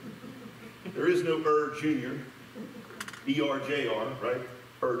 There is no Jr. E-R-J-R, right?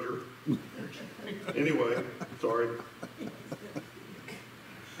 Erger. Anyway, sorry.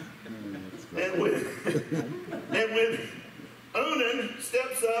 And when Onan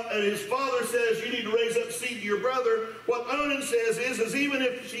steps up and his father says, you need to raise up seed to your brother, what Onan says is even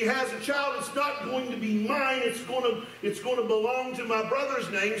if she has a child, it's not going to be mine, it's going to belong to my brother's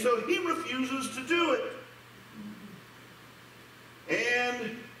name, so he refuses to do it.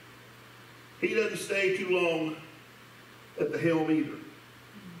 And he doesn't stay too long at the helm either.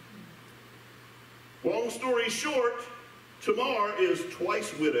 Long story short, Tamar is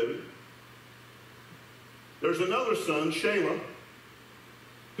twice widowed. There's another son, Shelah,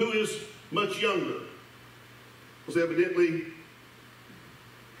 who is much younger. Because evidently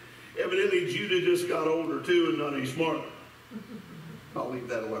Judah just got older too and not any smarter. I'll leave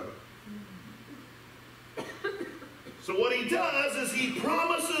that alone. So what he does is he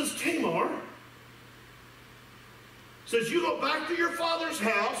promises Tamar, says, you go back to your father's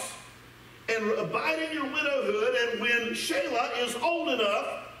house and abide in your widowhood, and when Shelah is old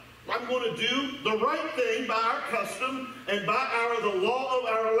enough, I'm going to do the right thing by our custom and by the law of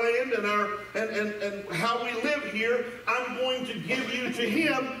our land and how we live here. I'm going to give you to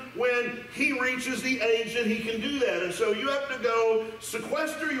him when he reaches the age that he can do that. And so you have to go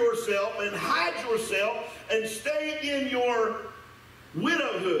sequester yourself and hide yourself and stay in your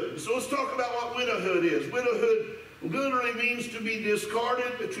widowhood. So let's talk about what widowhood is. Widowhood literally means to be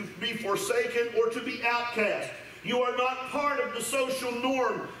discarded, to be forsaken, or to be outcast. You are not part of the social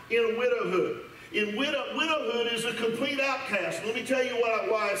norm in widowhood. In widowhood is a complete outcast. Let me tell you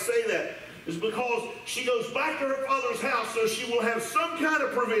why I say that. It's because she goes back to her father's house so she will have some kind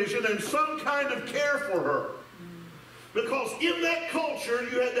of provision and some kind of care for her. Because in that culture,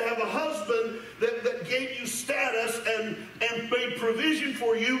 you had to have a husband that gave you status and made provision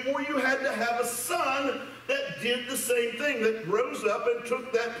for you, or you had to have a son that did the same thing, that rose up and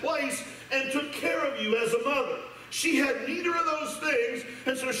took that place and took care of you as a mother. She had neither of those things,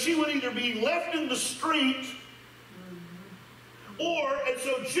 and so she would either be left in the street, and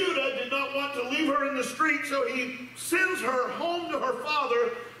so Judah did not want to leave her in the street, so he sends her home to her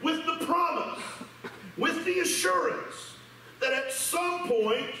father with the promise, with the assurance that at some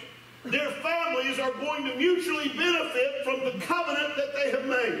point their families are going to mutually benefit from the covenant that they have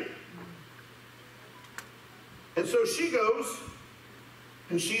made. And so she goes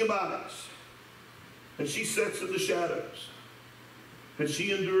and she abides and she sits in the shadows and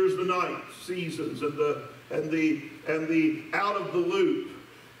she endures the night seasons and the out of the loop,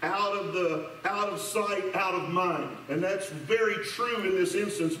 out of sight, out of mind. And that's very true in this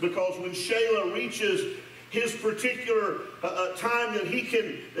instance, because when Shelah reaches his particular time that he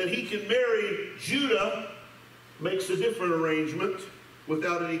can marry, Judah makes a different arrangement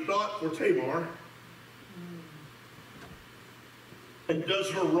without any thought for Tamar and does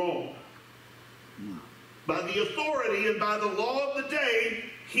her wrong. By the authority and by the law of the day,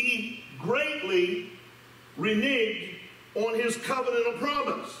 he greatly reneged on his covenantal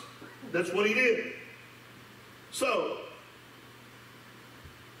promise. That's what he did. So,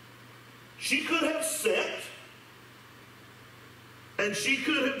 she could have sat and she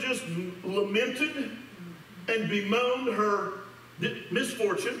could have just lamented and bemoaned her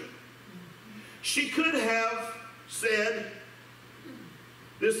misfortune. She could have said,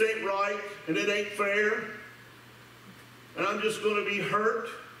 this ain't right and it ain't fair, and I'm just going to be hurt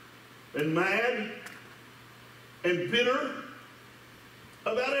and mad and bitter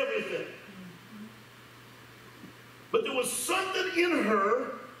about everything. But there was something in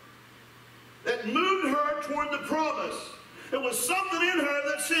her that moved her toward the promise. There was something in her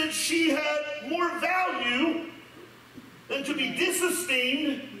that said she had more value than to be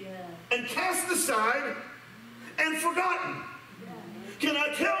disesteemed and cast aside and forgotten. Can I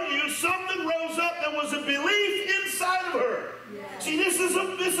tell you, something rose up that was a belief inside of her. See, this is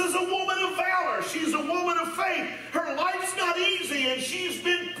a woman of valor. She's a woman of faith. Her life's not easy, and she's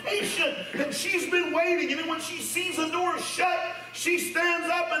been patient, and she's been waiting. And then when she sees the door shut, she stands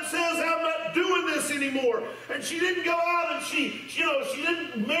up and says, I'm not doing this anymore. And she didn't go out and she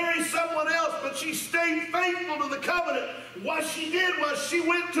didn't marry someone else, but she stayed faithful to the covenant. What she did was she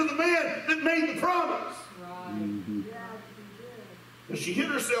went to the man that made the promise. Right. Mm-hmm. And she hid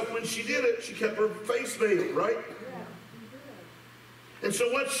herself when she did it. She kept her face veiled, right? And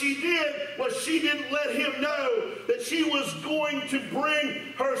so what she did was she didn't let him know that she was going to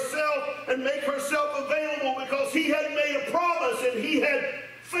bring herself and make herself available, because he had made a promise and he had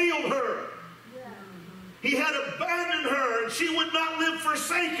failed her. He had abandoned her, and she would not live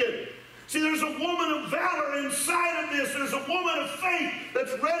forsaken. See, there's a woman of valor inside of this. There's a woman of faith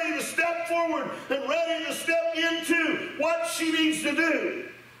that's ready to step forward and ready to step into what she needs to do.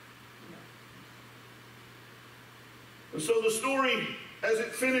 And so the story, as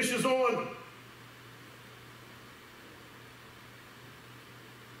it finishes on,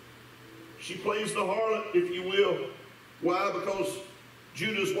 she plays the harlot, if you will. Why? Because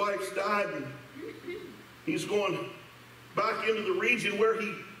Judah's wife's died, and he's going back into the region where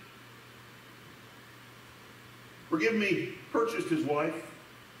he, forgive me, purchased his wife.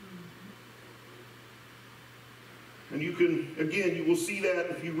 And you can, again, you will see that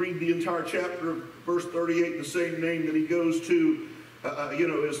if you read the entire chapter of verse 38, the same name that he goes to,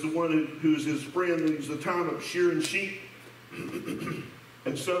 is the one who's his friend, and he's the time of shearing sheep.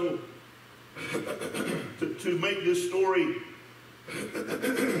 And so, to make this story,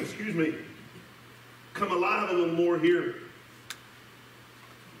 excuse me, come alive a little more here,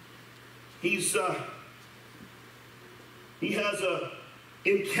 he has a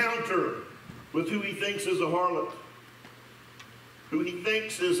encounter with who he thinks is a harlot, who he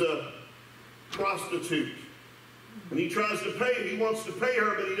thinks is a prostitute. And he tries to pay, he wants to pay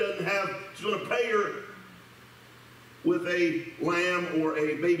her, but he doesn't have, he's going to pay her with a lamb or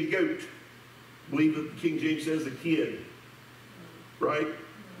a baby goat. I believe that King James says a kid. Right?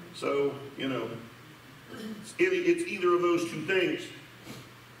 So, it's either of those two things.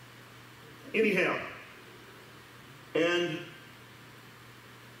 Anyhow, and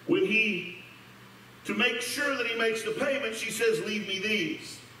when to make sure that he makes the payment, she says, leave me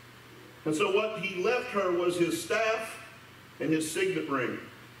these. And so what he left her was his staff and his signet ring.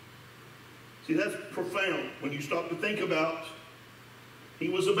 See, that's profound when you stop to think about he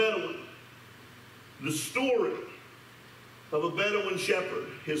was a Bedouin. The story of a Bedouin shepherd,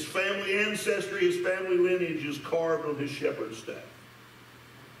 his family ancestry, his family lineage is carved on his shepherd's staff.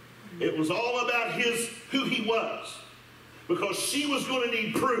 It was all about who he was, because she was going to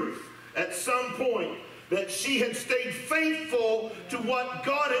need proof at some point that she had stayed faithful to what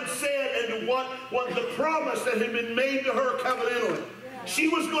God had said and to what the promise that had been made to her covenantally. She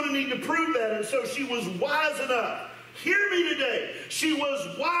was going to need to prove that, and so she was wise enough. Hear me today. She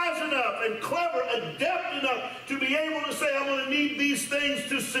was wise enough and clever, adept enough to be able to say, I'm going to need these things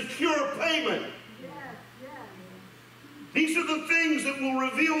to secure payment. These are the things that will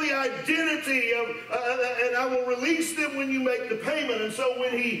reveal the identity of, and I will release them when you make the payment. And so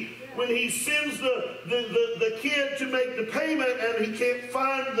when he sends the kid to make the payment and he can't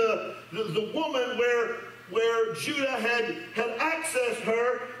find the woman where Judah had accessed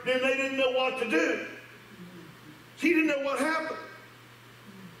her, then they didn't know what to do. He didn't know what happened.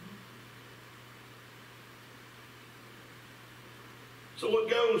 So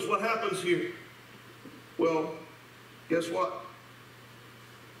what happens here? Well, guess what?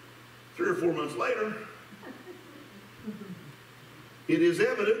 3 or 4 months later, it is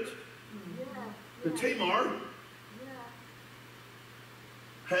evident that Tamar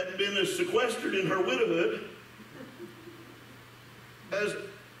hadn't been as sequestered in her widowhood as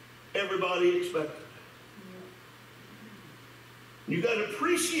everybody expected. You got to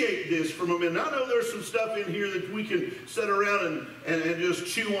appreciate this from a man. I know there's some stuff in here that we can sit around and just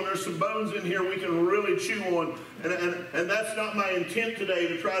chew on. There's some bones in here we can really chew on. And that's not my intent today,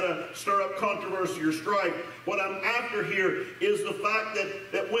 to try to stir up controversy or strife. What I'm after here is the fact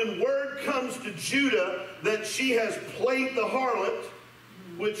that when word comes to Judah that she has played the harlot,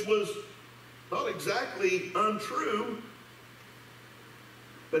 which was not exactly untrue,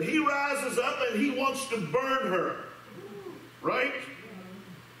 but he rises up and he wants to burn her. Right?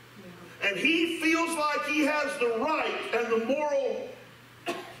 And he feels like he has the right and the moral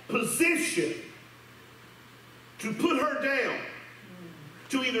position to put her down,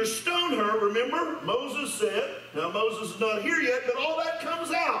 to either stone her. Remember, Moses said, now Moses is not here yet, but all that comes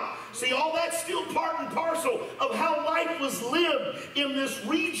out. See, all that's still part and parcel of how life was lived in this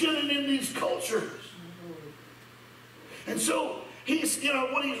region and in these cultures. And so he's,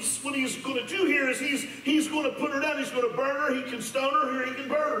 what he's going to do here is he's going to put her down. He's going to burn her. He can stone her, or he can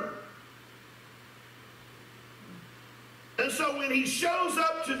burn her. And so when he shows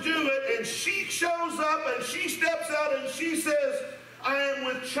up to do it, and she shows up, and she steps out, and she says, I am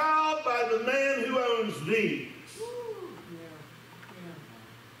with child by the man who owns thee.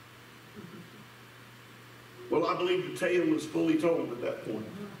 Well, I believe the tale was fully told at that point.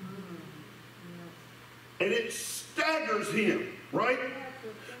 And it staggers him. Right?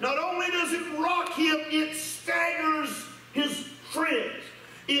 Not only does it rock him, it staggers his friends.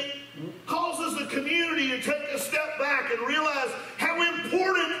 It causes the community to take a step back and realize how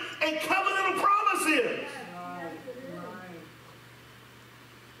important a covenantal promise is.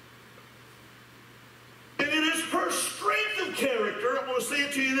 And it is her strength of character, I'm going to say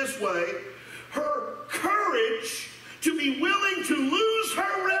it to you this way, her courage to be willing to lose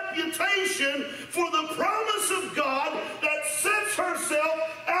her reputation for the promise of God that sets herself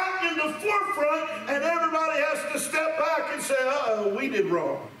out in the forefront, and everybody has to step back and say, uh-oh, we did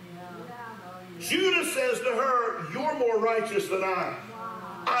wrong. Judah says to her, you're more righteous than I.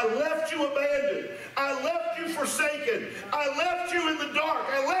 I left you abandoned. I left you forsaken. I left you in the dark.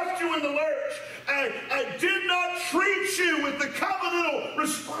 I left you in the lurch. I did not treat you with the covenantal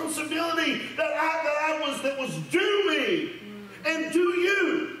responsibility that was due me and due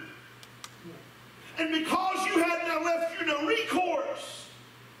you. And because you had now left you no recourse,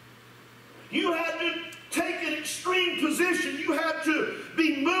 you had to take an extreme position. You had to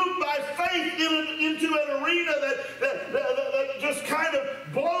be moved by faith into an arena that just kind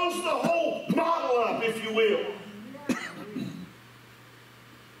of blows the whole model up, if you will.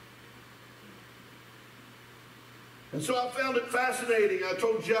 And so I found it fascinating. I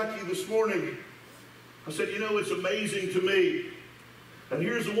told Jackie this morning, I said, it's amazing to me. And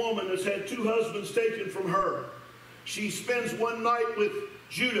here's a woman that's had 2 husbands taken from her. She spends one night with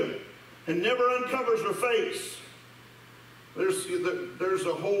Judah and never uncovers her face. There's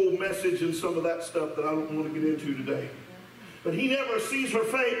a whole message in some of that stuff that I don't want to get into today. But he never sees her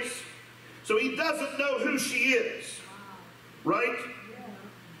face. So he doesn't know who she is. Right?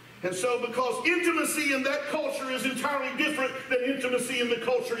 And so because intimacy in that culture is entirely different than intimacy in the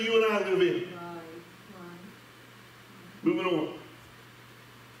culture you and I live in. Moving on.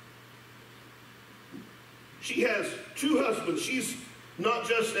 She has 2 husbands. She's not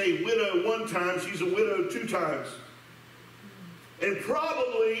just a widow one time, she's a widow 2 times. And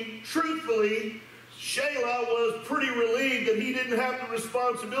probably, truthfully, Shelah was pretty relieved that he didn't have the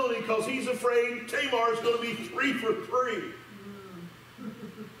responsibility, because he's afraid Tamar's going to be 3 for 3.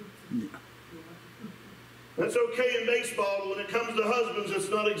 That's okay in baseball, but when it comes to husbands, it's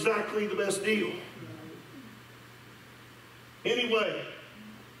not exactly the best deal. Anyway,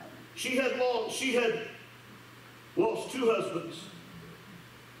 she had lost 2 husbands.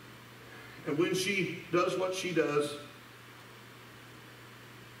 And when she does what she does,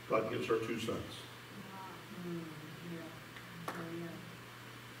 God gives her 2 sons.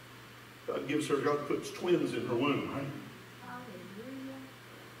 God puts twins in her womb, right?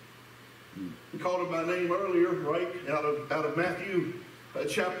 We called him by name earlier, right? Out of Matthew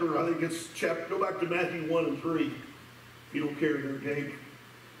chapter, I think it's chapter, go back to Matthew 1 and 3. If you don't care here, Gabe.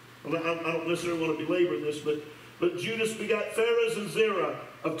 I don't necessarily want to belabor this, but Judas begot Pharez and Zerah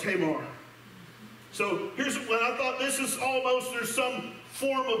of Tamar. So here's when I thought this is almost, there's some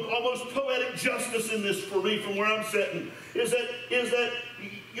form of almost poetic justice in this for me from where I'm sitting. Is that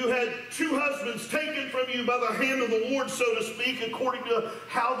you had 2 husbands taken from you by the hand of the Lord, so to speak, according to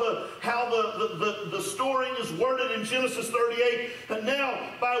how the story is worded in Genesis 38. And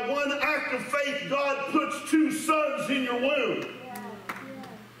now, by one act of faith, God puts 2 sons in your womb.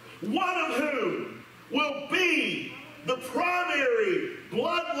 One of whom will be the primary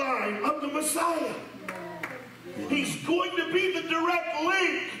bloodline of the Messiah. He's going to be the direct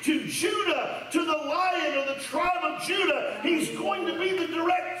link to Judah, to the Lion of the tribe of Judah. He's going to be the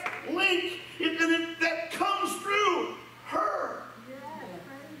direct link, and that comes through her.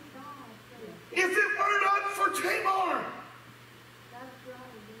 If it were not for Tamar,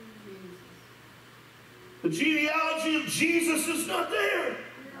 the genealogy of Jesus is not there.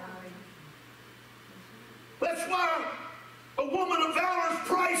 That's why a woman of valor's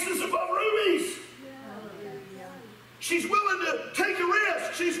price is above rubies. She's willing to take a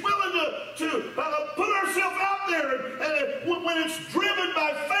risk. She's willing to put herself out there. And when it's driven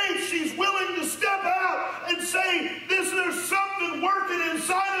by faith, she's willing to step out and say, there's something working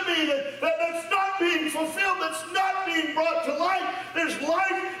inside of me that's not being fulfilled, that's not being brought to life. There's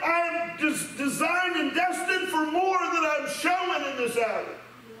life I am designed and destined for more than I'm showing in this hour.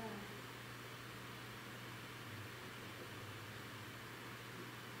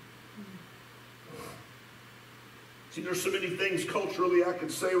 See, there's so many things culturally I could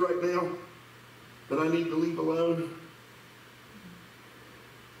say right now that I need to leave alone.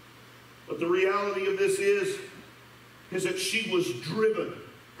 But the reality of this is that she was driven.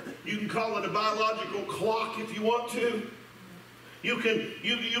 You can call it a biological clock if you want to. You can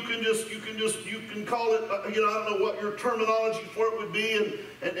call it, I don't know what your terminology for it would be,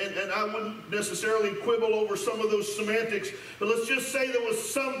 and I wouldn't necessarily quibble over some of those semantics, but let's just say there was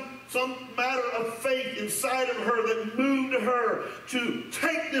some matter of faith inside of her that moved her to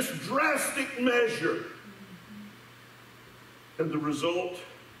take this drastic measure. And the result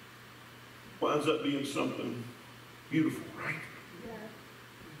winds up being something beautiful, right? Yeah.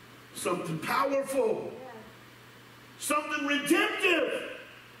 Something powerful. Yeah. Something redemptive.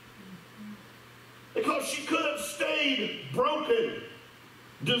 Because she could have stayed broken,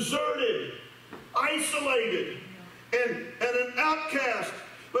 deserted, isolated, and an outcast.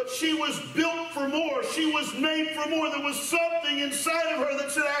 But she was built for more. She was made for more. There was something inside of her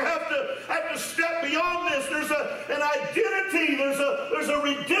that said, I have to step beyond this. There's an identity. There's a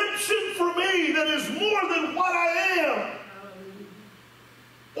redemption for me that is more than what I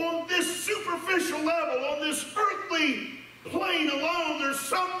am. On this superficial level, on this earthly plane alone, there's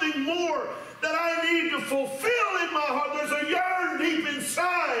something more that I need to fulfill in my heart. There's a yearn deep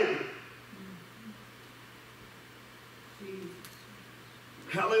inside.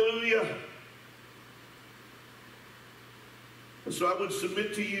 Hallelujah. And so I would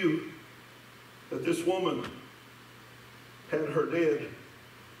submit to you that this woman had her dead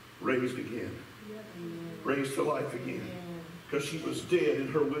raised again. Raised to life again. Because she was dead in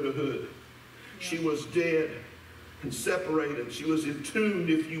her widowhood. She was dead and separated. She was entombed,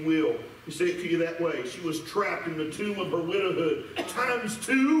 if you will. We say it to you that way. She was trapped in the tomb of her widowhood. Times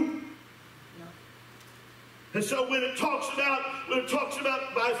 2. And so when it talks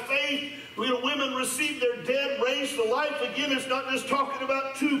about by faith, women receive their dead raised to life again, it's not just talking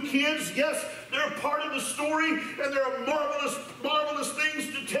about 2 kids. Yes, they're part of the story, and there are marvelous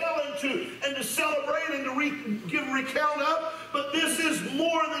things to tell and to celebrate and to recount up. But this is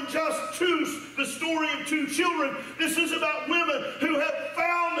more than just the story of 2 children. This is about women who have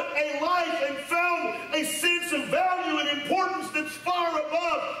found a life and found a sense of value and importance that's far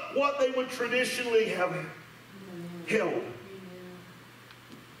above what they would traditionally have held.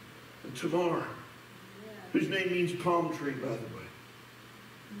 And Tamar, whose name means palm tree, by the way.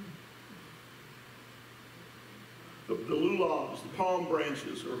 The lulaws, the palm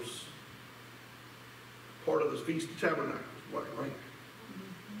branches, are part of the Feast of Tabernacles, right?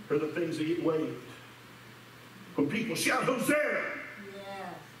 They're the things that get waved. When people shout, Hosanna!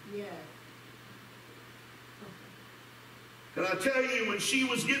 Yes, yes. And I tell you, when she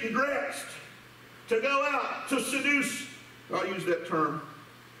was getting dressed to go out to seduce, I'll use that term,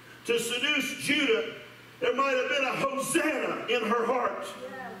 to seduce Judah, there might have been a Hosanna in her heart.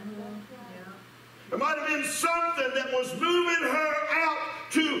 There might have been something that was moving her out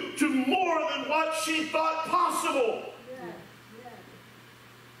to more than what she thought possible.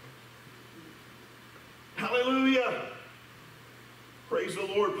 Hallelujah. Praise the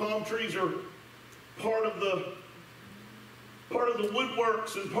Lord. Palm trees are part of the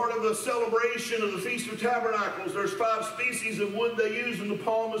woodworks and part of the celebration of the Feast of Tabernacles. There's 5 species of wood they use, and the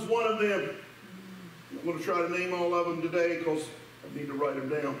palm is one of them. I'm going to try to name all of them today because I need to write them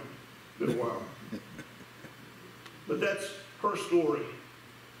down. It's been a while. But that's her story.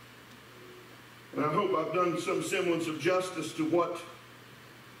 And I hope I've done some semblance of justice to what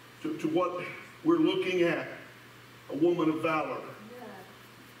we're looking at. A woman of valor.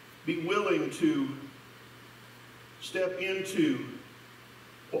 Be willing to step into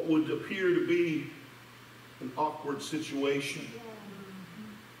what would appear to be an awkward situation.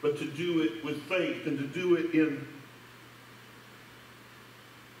 But to do it with faith and to do it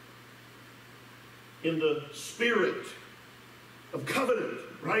in the spirit of covenant,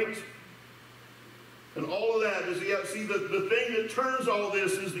 right? And all of that is, see, the thing that turns all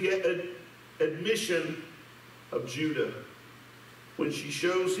this is the admission of Judah. When she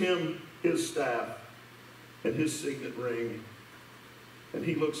shows him his staff and his signet ring, and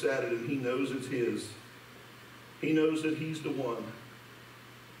he looks at it and he knows it's his. He knows that he's the one.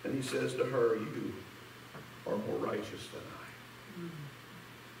 And he says to her, you are more righteous than I.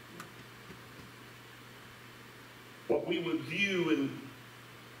 What we would view and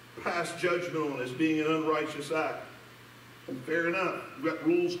pass judgment on as being an unrighteous act. And fair enough, we've got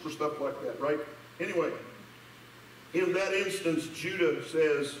rules for stuff like that, right? Anyway, in that instance, Judah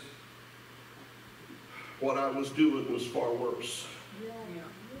says, what I was doing was far worse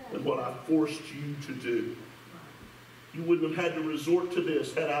than what I forced you to do. You wouldn't have had to resort to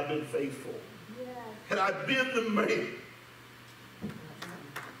this had I been faithful. Had I been the man.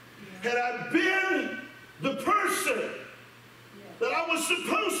 Had I been the person that I was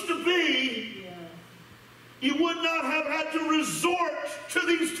supposed to be, you would not have had to resort to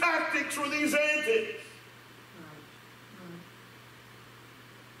these tactics or these antics.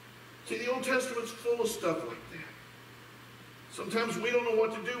 See, the Old Testament's full of stuff like that. Sometimes we don't know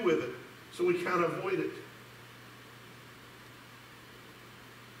what to do with it, so we kind of avoid it.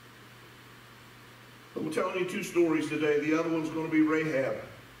 I'm telling you 2 stories today. The other one's going to be Rahab.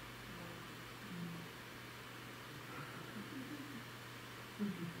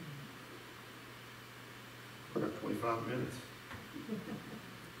 I got 25 minutes.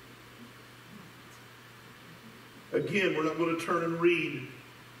 Again, we're not going to turn and read.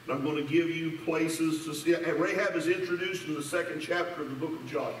 But I'm going to give you places to see. Rahab is introduced in the 2nd chapter of the book of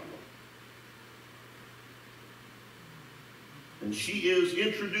Joshua. And she is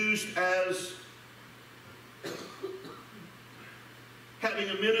introduced as having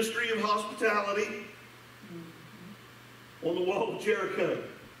a ministry of hospitality on the wall of Jericho.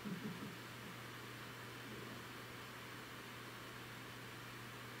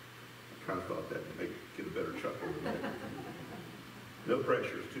 I kind of thought that would get a better chuckle than that. No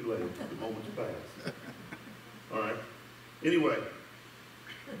pressure, it's too late. The moment's passed. All right. Anyway.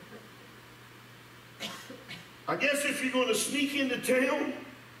 I guess if you're going to sneak into town,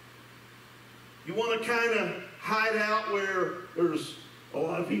 you want to kind of hide out where there's a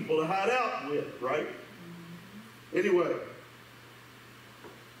lot of people to hide out with, right? Anyway.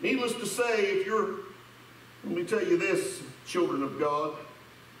 Needless to say, let me tell you this, children of God,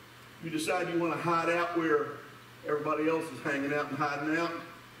 you decide you want to hide out where everybody else is hanging out and hiding out.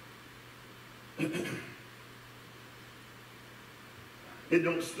 It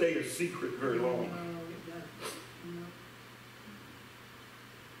don't stay a secret very long.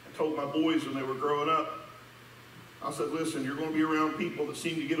 I told my boys when they were growing up, I said, listen, you're going to be around people that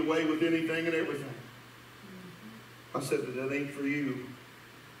seem to get away with anything and everything. I said, but that ain't for you.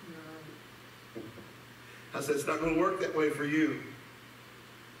 I said, it's not going to work that way for you.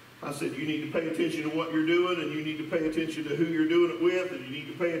 I said, you need to pay attention to what you're doing, and you need to pay attention to who you're doing it with, and you need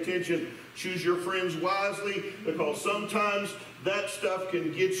to pay attention, choose your friends wisely, because sometimes that stuff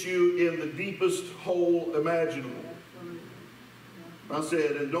can get you in the deepest hole imaginable. I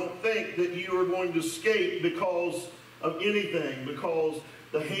said, and don't think that you are going to escape because of anything, because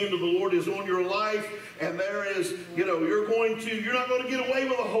the hand of the Lord is on your life, and there is, you know, you're not going to get away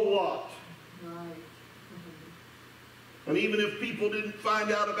with a whole lot. Right. And even if people didn't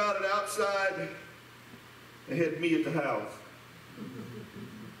find out about it outside, they had me at the house.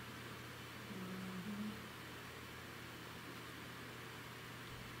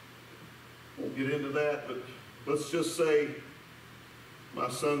 Won't get into that, but let's just say my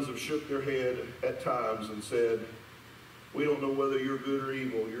sons have shook their head at times and said, we don't know whether you're good or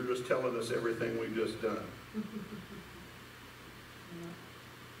evil. You're just telling us everything we've just done.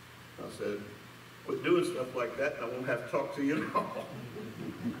 I said, quit doing stuff like that and I won't have to talk to you at all.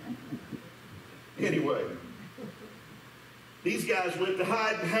 Anyway, these guys went to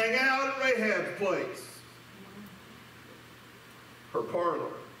hide and hang out at Rahab's place. Her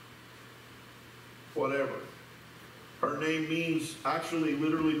parlor. Whatever. Her name means, actually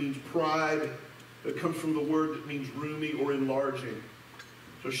literally means pride. It comes from the word that means roomy or enlarging.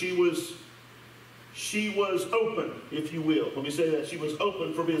 So she was open, if you will. Let me say that. She was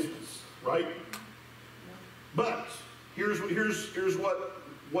open for business, right? But here's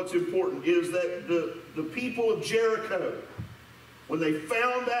what's important is that the people of Jericho, when they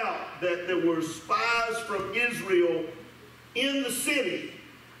found out that there were spies from Israel in the city,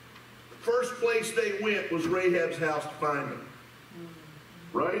 the first place they went was Rahab's house to find them.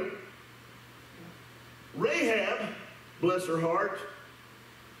 Right? Rahab, bless her heart,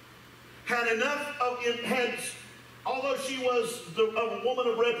 had enough although she was a woman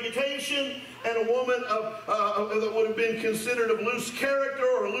of reputation and a woman that would have been considered of loose character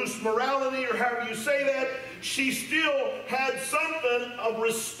or loose morality or however you say that, she still had something of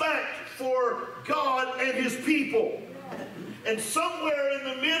respect for God and his people. And somewhere in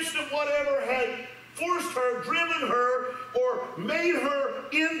the midst of whatever had forced her, driven her, or made her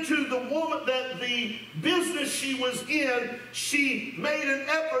into the woman that the business she was in, she made an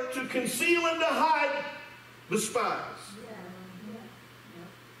effort to conceal and to hide the spies.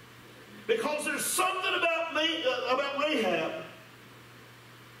 Because there's something about Rahab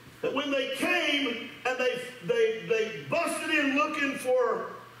that when they came and they busted in looking for,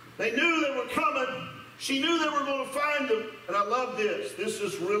 they knew they were coming, she knew they were going to find them. And I love this. This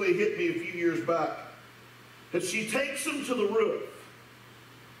just really hit me a few years back. That she takes them to the roof.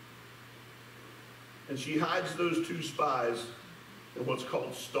 And she hides those two spies in what's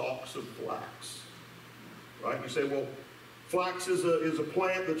called stalks of flax. Right? You say, well, flax is a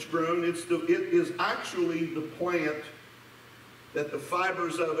plant that's grown. It is actually the plant that the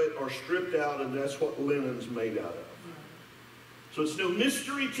fibers of it are stripped out, and that's what linen's made out of. So it's no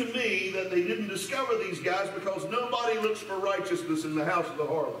mystery to me that they didn't discover these guys, because nobody looks for righteousness in the house of the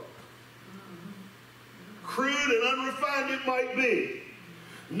harlot. Crude and unrefined it might be.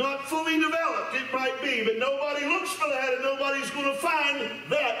 Not fully developed it might be, but nobody looks for that, and nobody's going to find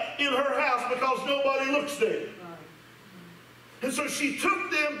that in her house because nobody looks there. And so she took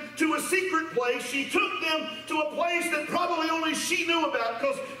them to a secret place. She took them to a place that probably only she knew about,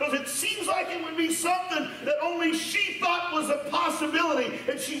 because it seems like it would be something that only she thought was a possibility.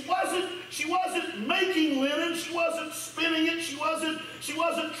 And she wasn't making linen. She wasn't spinning it. She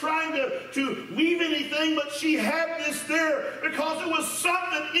wasn't trying to weave anything, but she had this there because it was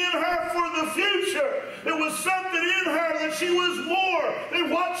something in her for the future. There was something in her that she was more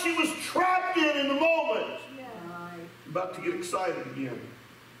than what she was trapped in the moment. About to get excited again.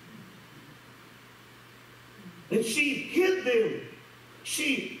 And she hid them.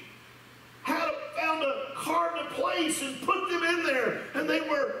 She found a cardinal place and put them in there, and they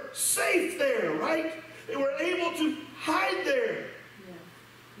were safe there, right? They were able to hide there.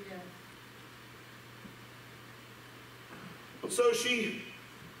 Yeah. And so she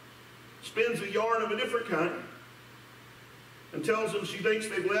spins a yarn of a different kind and tells them she thinks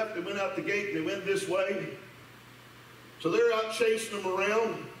they've left. They went out the gate and they went this way. So they're out chasing them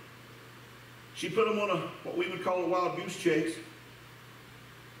around. She put them on what we would call a wild goose chase.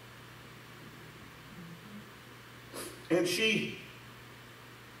 And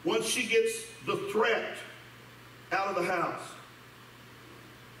once she gets the threat out of the house,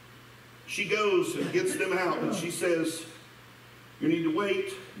 she goes and gets them out, and she says, you need to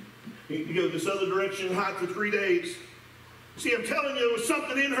wait. You need to go this other direction and hide for 3 days. See, I'm telling you, there was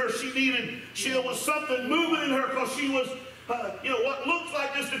something in her she needed. There was something moving in her, because she was, what looked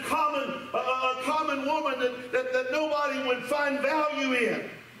like just a common woman that nobody would find value in,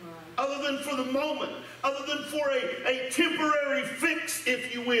 other than for the moment, other than for a temporary fix,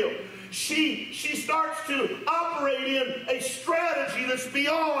 if you will. She starts to operate in a strategy that's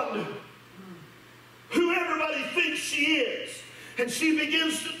beyond who everybody thinks she is. And she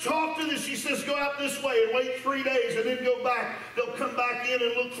begins to talk to this. She says, go out this way and wait 3 days and then go back. They'll come back in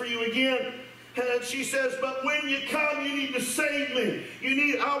and look for you again. And she says, but when you come, you need to save me.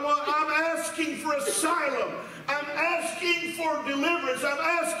 I'm asking for asylum. I'm asking for deliverance. I'm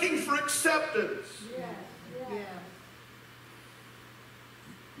asking for acceptance. Yes. Yes.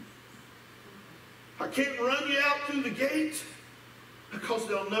 I can't run you out through the gate because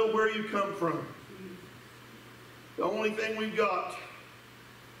they'll know where you come from. The only thing we've got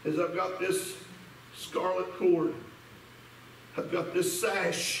is I've got this scarlet cord. I've got this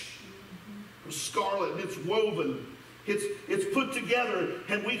sash of scarlet, and it's woven. It's put together,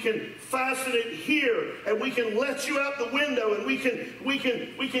 and we can fasten it here, and we can let you out the window, and we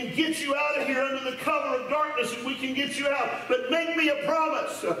can get you out of here under the cover of darkness, and we can get you out. But make me a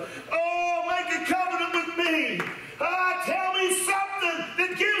promise. Oh, make a covenant with me. Tell me something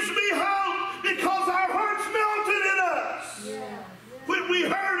that gives me hope, because our hearts melted in us. Yeah. When we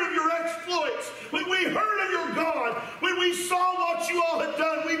heard of your exploits, when we heard of your God, when we saw what you all had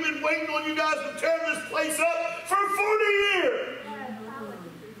done, we've been waiting on you guys to tear this place up for 40 years.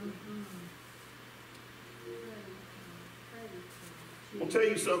 I'll tell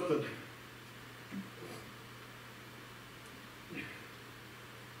you something.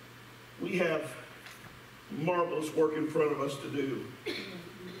 We have marvelous work in front of us to do.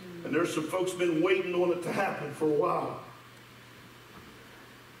 And there's some folks been waiting on it to happen for a while.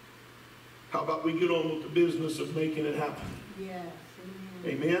 How about we get on with the business of making it happen? Yes.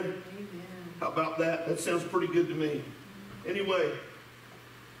 Amen? Amen. How about that? That sounds pretty good to me. Anyway,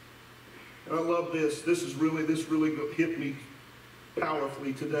 and I love this. This really hit me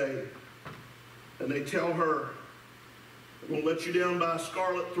powerfully today. And they tell her, we're going to let you down by a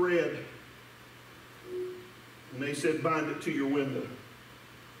scarlet thread. And they said, bind it to your window.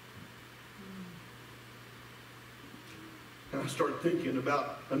 And I started thinking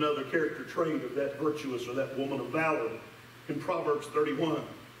about another character trait of that virtuous or that woman of valor. In Proverbs 31,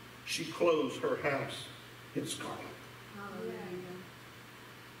 she clothes her house in scarlet.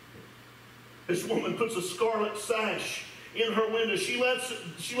 This woman puts a scarlet sash in her window. She lets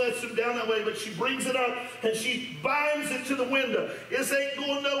them down that way, but she brings it up and she binds it to the window. This ain't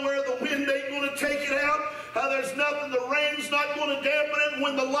going nowhere. The wind ain't going to take it out. There's nothing. The rain's not going to dampen it.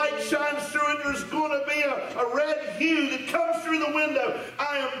 When the light shines through it, there's going to be a red hue that comes through the window.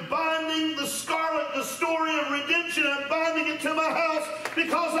 I am binding the scarlet, the story of redemption. I'm binding it to my house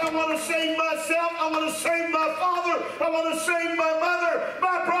because I want to save myself. I want to save my father. I want to save my mother,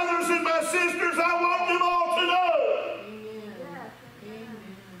 my brothers and my sisters. I want them all to know.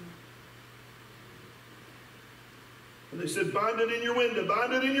 And they said, bind it in your window.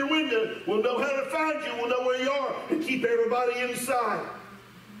 Bind it in your window. We'll know how to find you. We'll know where you are. And keep everybody inside.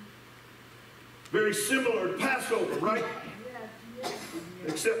 Very similar to Passover, right?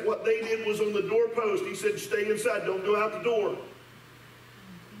 Except what they did was on the doorpost. He said, stay inside. Don't go out the door.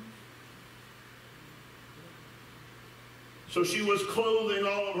 So she was clothing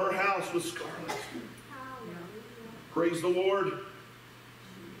all of her house with scarlet. Praise the Lord.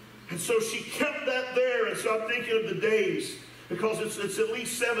 And so she kept that there. And so I'm thinking of the days. Because it's at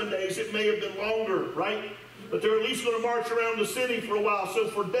least 7 days. It may have been longer, right? But they're at least going to march around the city for a while. So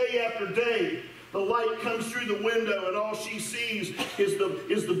for day after day, the light comes through the window, and all she sees is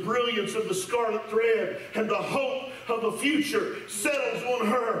the brilliance of the scarlet thread, and the hope of the future settles on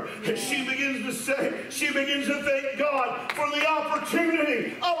her. And she begins to thank God for the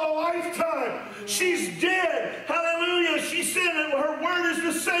opportunity of a lifetime. She's dead. Hallelujah. She said that her word is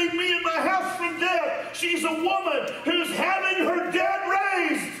to save me and my house from death. She's a woman who's having her dead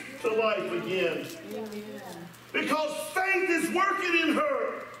raised to life again. Because faith is working in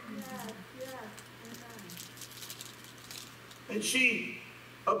her. And she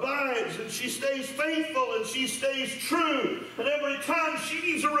abides, and she stays faithful, and she stays true. And every time she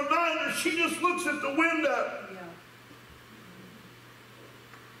needs a reminder, she just looks at the window.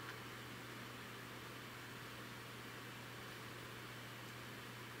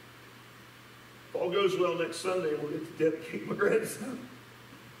 If all goes well next Sunday, we'll get to dedicate my grandson.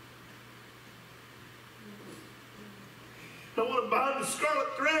 I want to bind the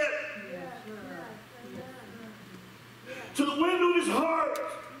scarlet thread to the window of his heart.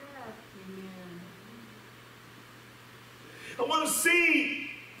 I want to see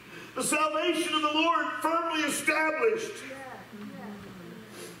the salvation of the Lord firmly established.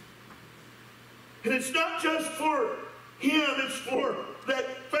 And it's not just for him, it's for that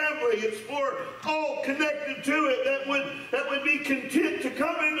family, it's for all connected to it that would be content to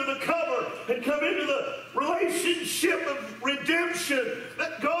come into the cover and come into the relationship of redemption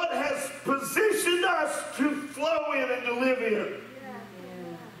that God has positioned us to flow in and to live in.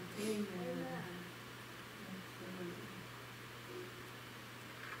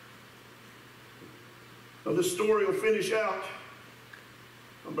 Now this story will finish out.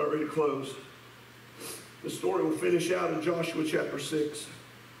 I'm about ready to close. The story will finish out in Joshua chapter 6.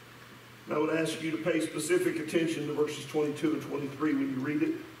 And I would ask you to pay specific attention to verses 22 and 23 when you read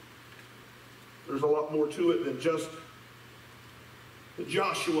it. There's a lot more to it than just that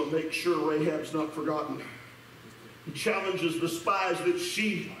Joshua makes sure Rahab's not forgotten. He challenges the spies that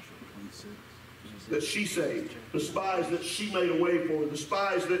she saved, the spies that she made a way for, the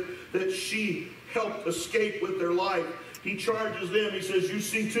spies that she helped escape with their life. He charges them. He says, you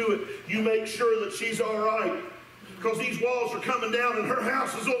see to it. You make sure that she's all right. Because these walls are coming down and her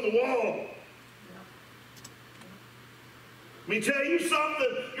house is on the wall. Let me tell you something.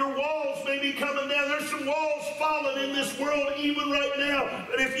 Your walls may be coming down. There's some walls falling in this world even right now.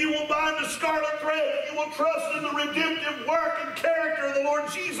 But if you will bind the scarlet thread, if you will trust in the redemptive work and character of the Lord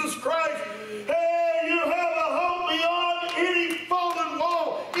Jesus Christ, hey, you have a hope beyond any fallen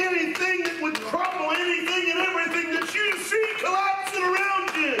wall, anything that would crumble, anything and everything that you see collapsing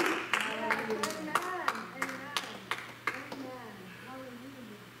around you.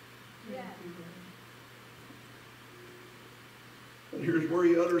 And here's where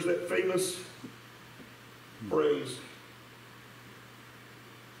he utters that famous phrase.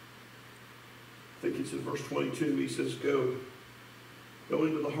 I think it's in verse 22. He says, go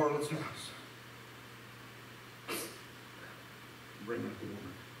into the harlot's house. Bring out the woman.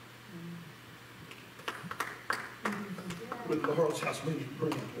 Go into the harlot's house. Bring out the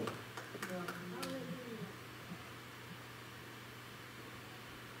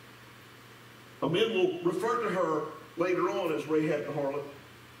woman. Men will refer to her later on as Rahab the harlot.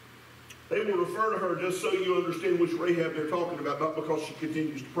 They will refer to her just so you understand which Rahab they're talking about, not because she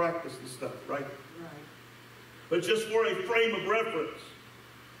continues to practice this stuff, right? But just for a frame of reference.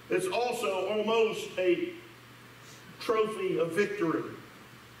 It's also almost a trophy of victory.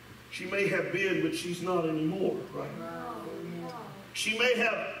 She may have been, but she's not anymore, right? She may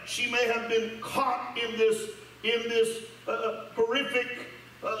have been caught in this horrific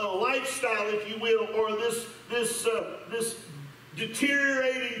lifestyle, if you will, or this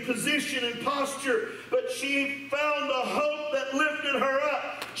deteriorating position and posture, but she found a hope that lifted her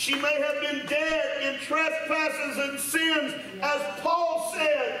up. She may have been dead in trespasses and sins, as Paul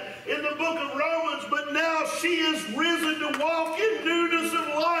said in the book of Romans, but now she is risen to walk in newness of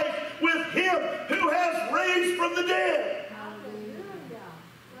life with him who has raised from the dead.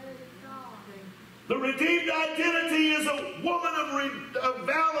 The redeemed identity is a woman of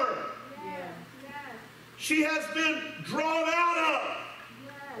valor. She has been drawn out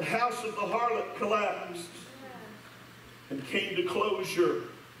of. The house of the harlot collapsed and came to closure.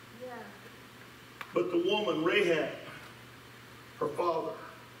 But the woman, Rahab, her father,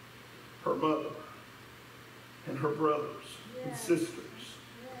 her mother, and her brothers and sisters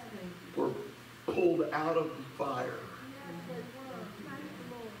were pulled out of the fire.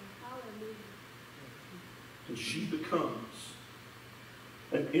 And she becomes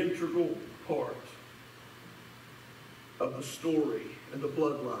an integral part of the story and the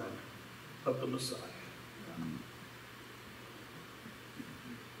bloodline of the Messiah.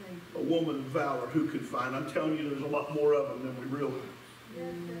 A woman of valor who could find. I'm telling you, there's a lot more of them than we realize.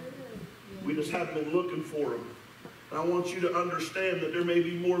 We just haven't been looking for them. And I want you to understand that there may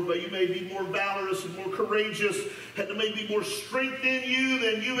be more, you may be more valorous and more courageous, and there may be more strength in you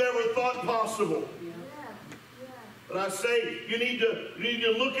than you ever thought possible. But I say you need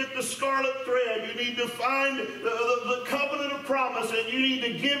to look at the scarlet thread. You need to find the covenant of promise, and you need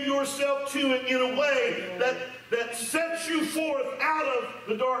to give yourself to it in a way that sets you forth out of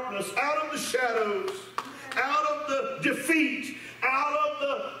the darkness, out of the shadows, out of the defeat, out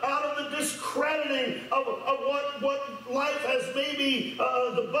of the discrediting of what life has maybe,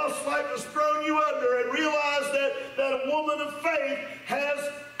 the bus life has thrown you under, and realize that a woman of faith has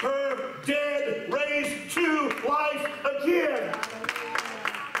her dead raised to life again.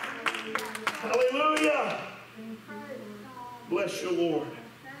 Hallelujah. Bless you, Lord.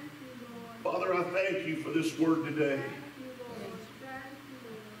 Father, I thank you for this word today.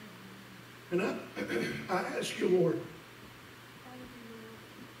 And I ask you, Lord,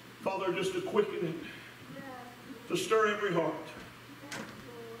 Father, just to quicken it, to stir every heart,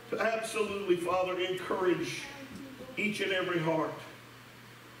 to absolutely, Father, encourage each and every heart,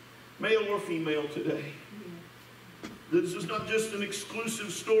 male or female today. This is not just an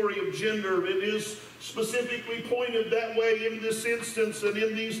exclusive story of gender. It is specifically pointed that way in this instance and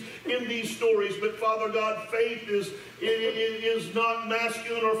in these stories. But Father God, faith is not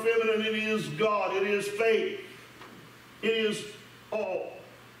masculine or feminine. It is God. It is faith. It is all.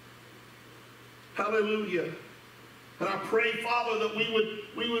 Hallelujah. And I pray, Father, that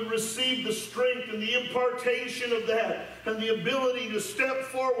we would receive the strength and the impartation of that and the ability to step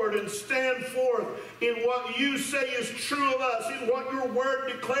forward and stand forth in what you say is true of us, in what your word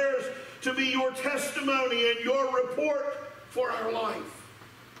declares to be your testimony and your report for our life.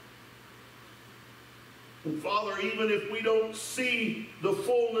 And Father, even if we don't see the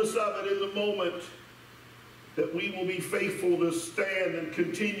fullness of it in the moment, that we will be faithful to stand and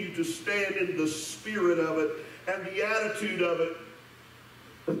continue to stand in the spirit of it and the attitude of it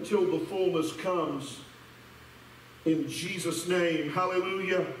until the fullness comes. In Jesus' name,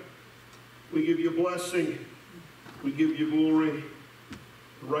 hallelujah. We give you blessing. We give you glory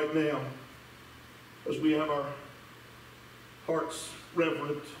right now as we have our hearts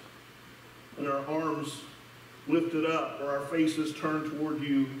reverent and our arms lifted up or our faces turned toward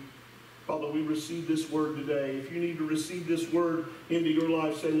you. Father, we receive this word today. If you need to receive this word into your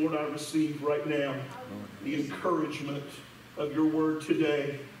life, say, Lord, I receive right now the encouragement of your word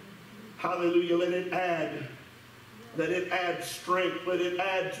today. Hallelujah. Let it add. Let it add strength. Let it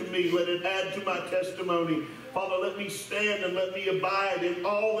add to me. Let it add to my testimony. Father, let me stand and let me abide in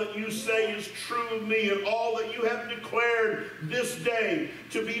all that you say is true of me and all that you have declared this day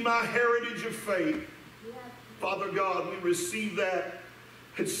to be my heritage of faith. Father God, we receive that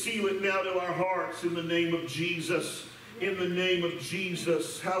and seal it now to our hearts in the name of Jesus. In the name of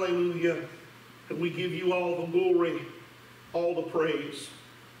Jesus. Hallelujah. And we give you all the glory, all the praise,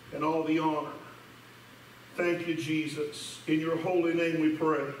 and all the honor. Thank you, Jesus. In your holy name we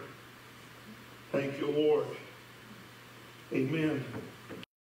pray. Thank you, Lord. Amen.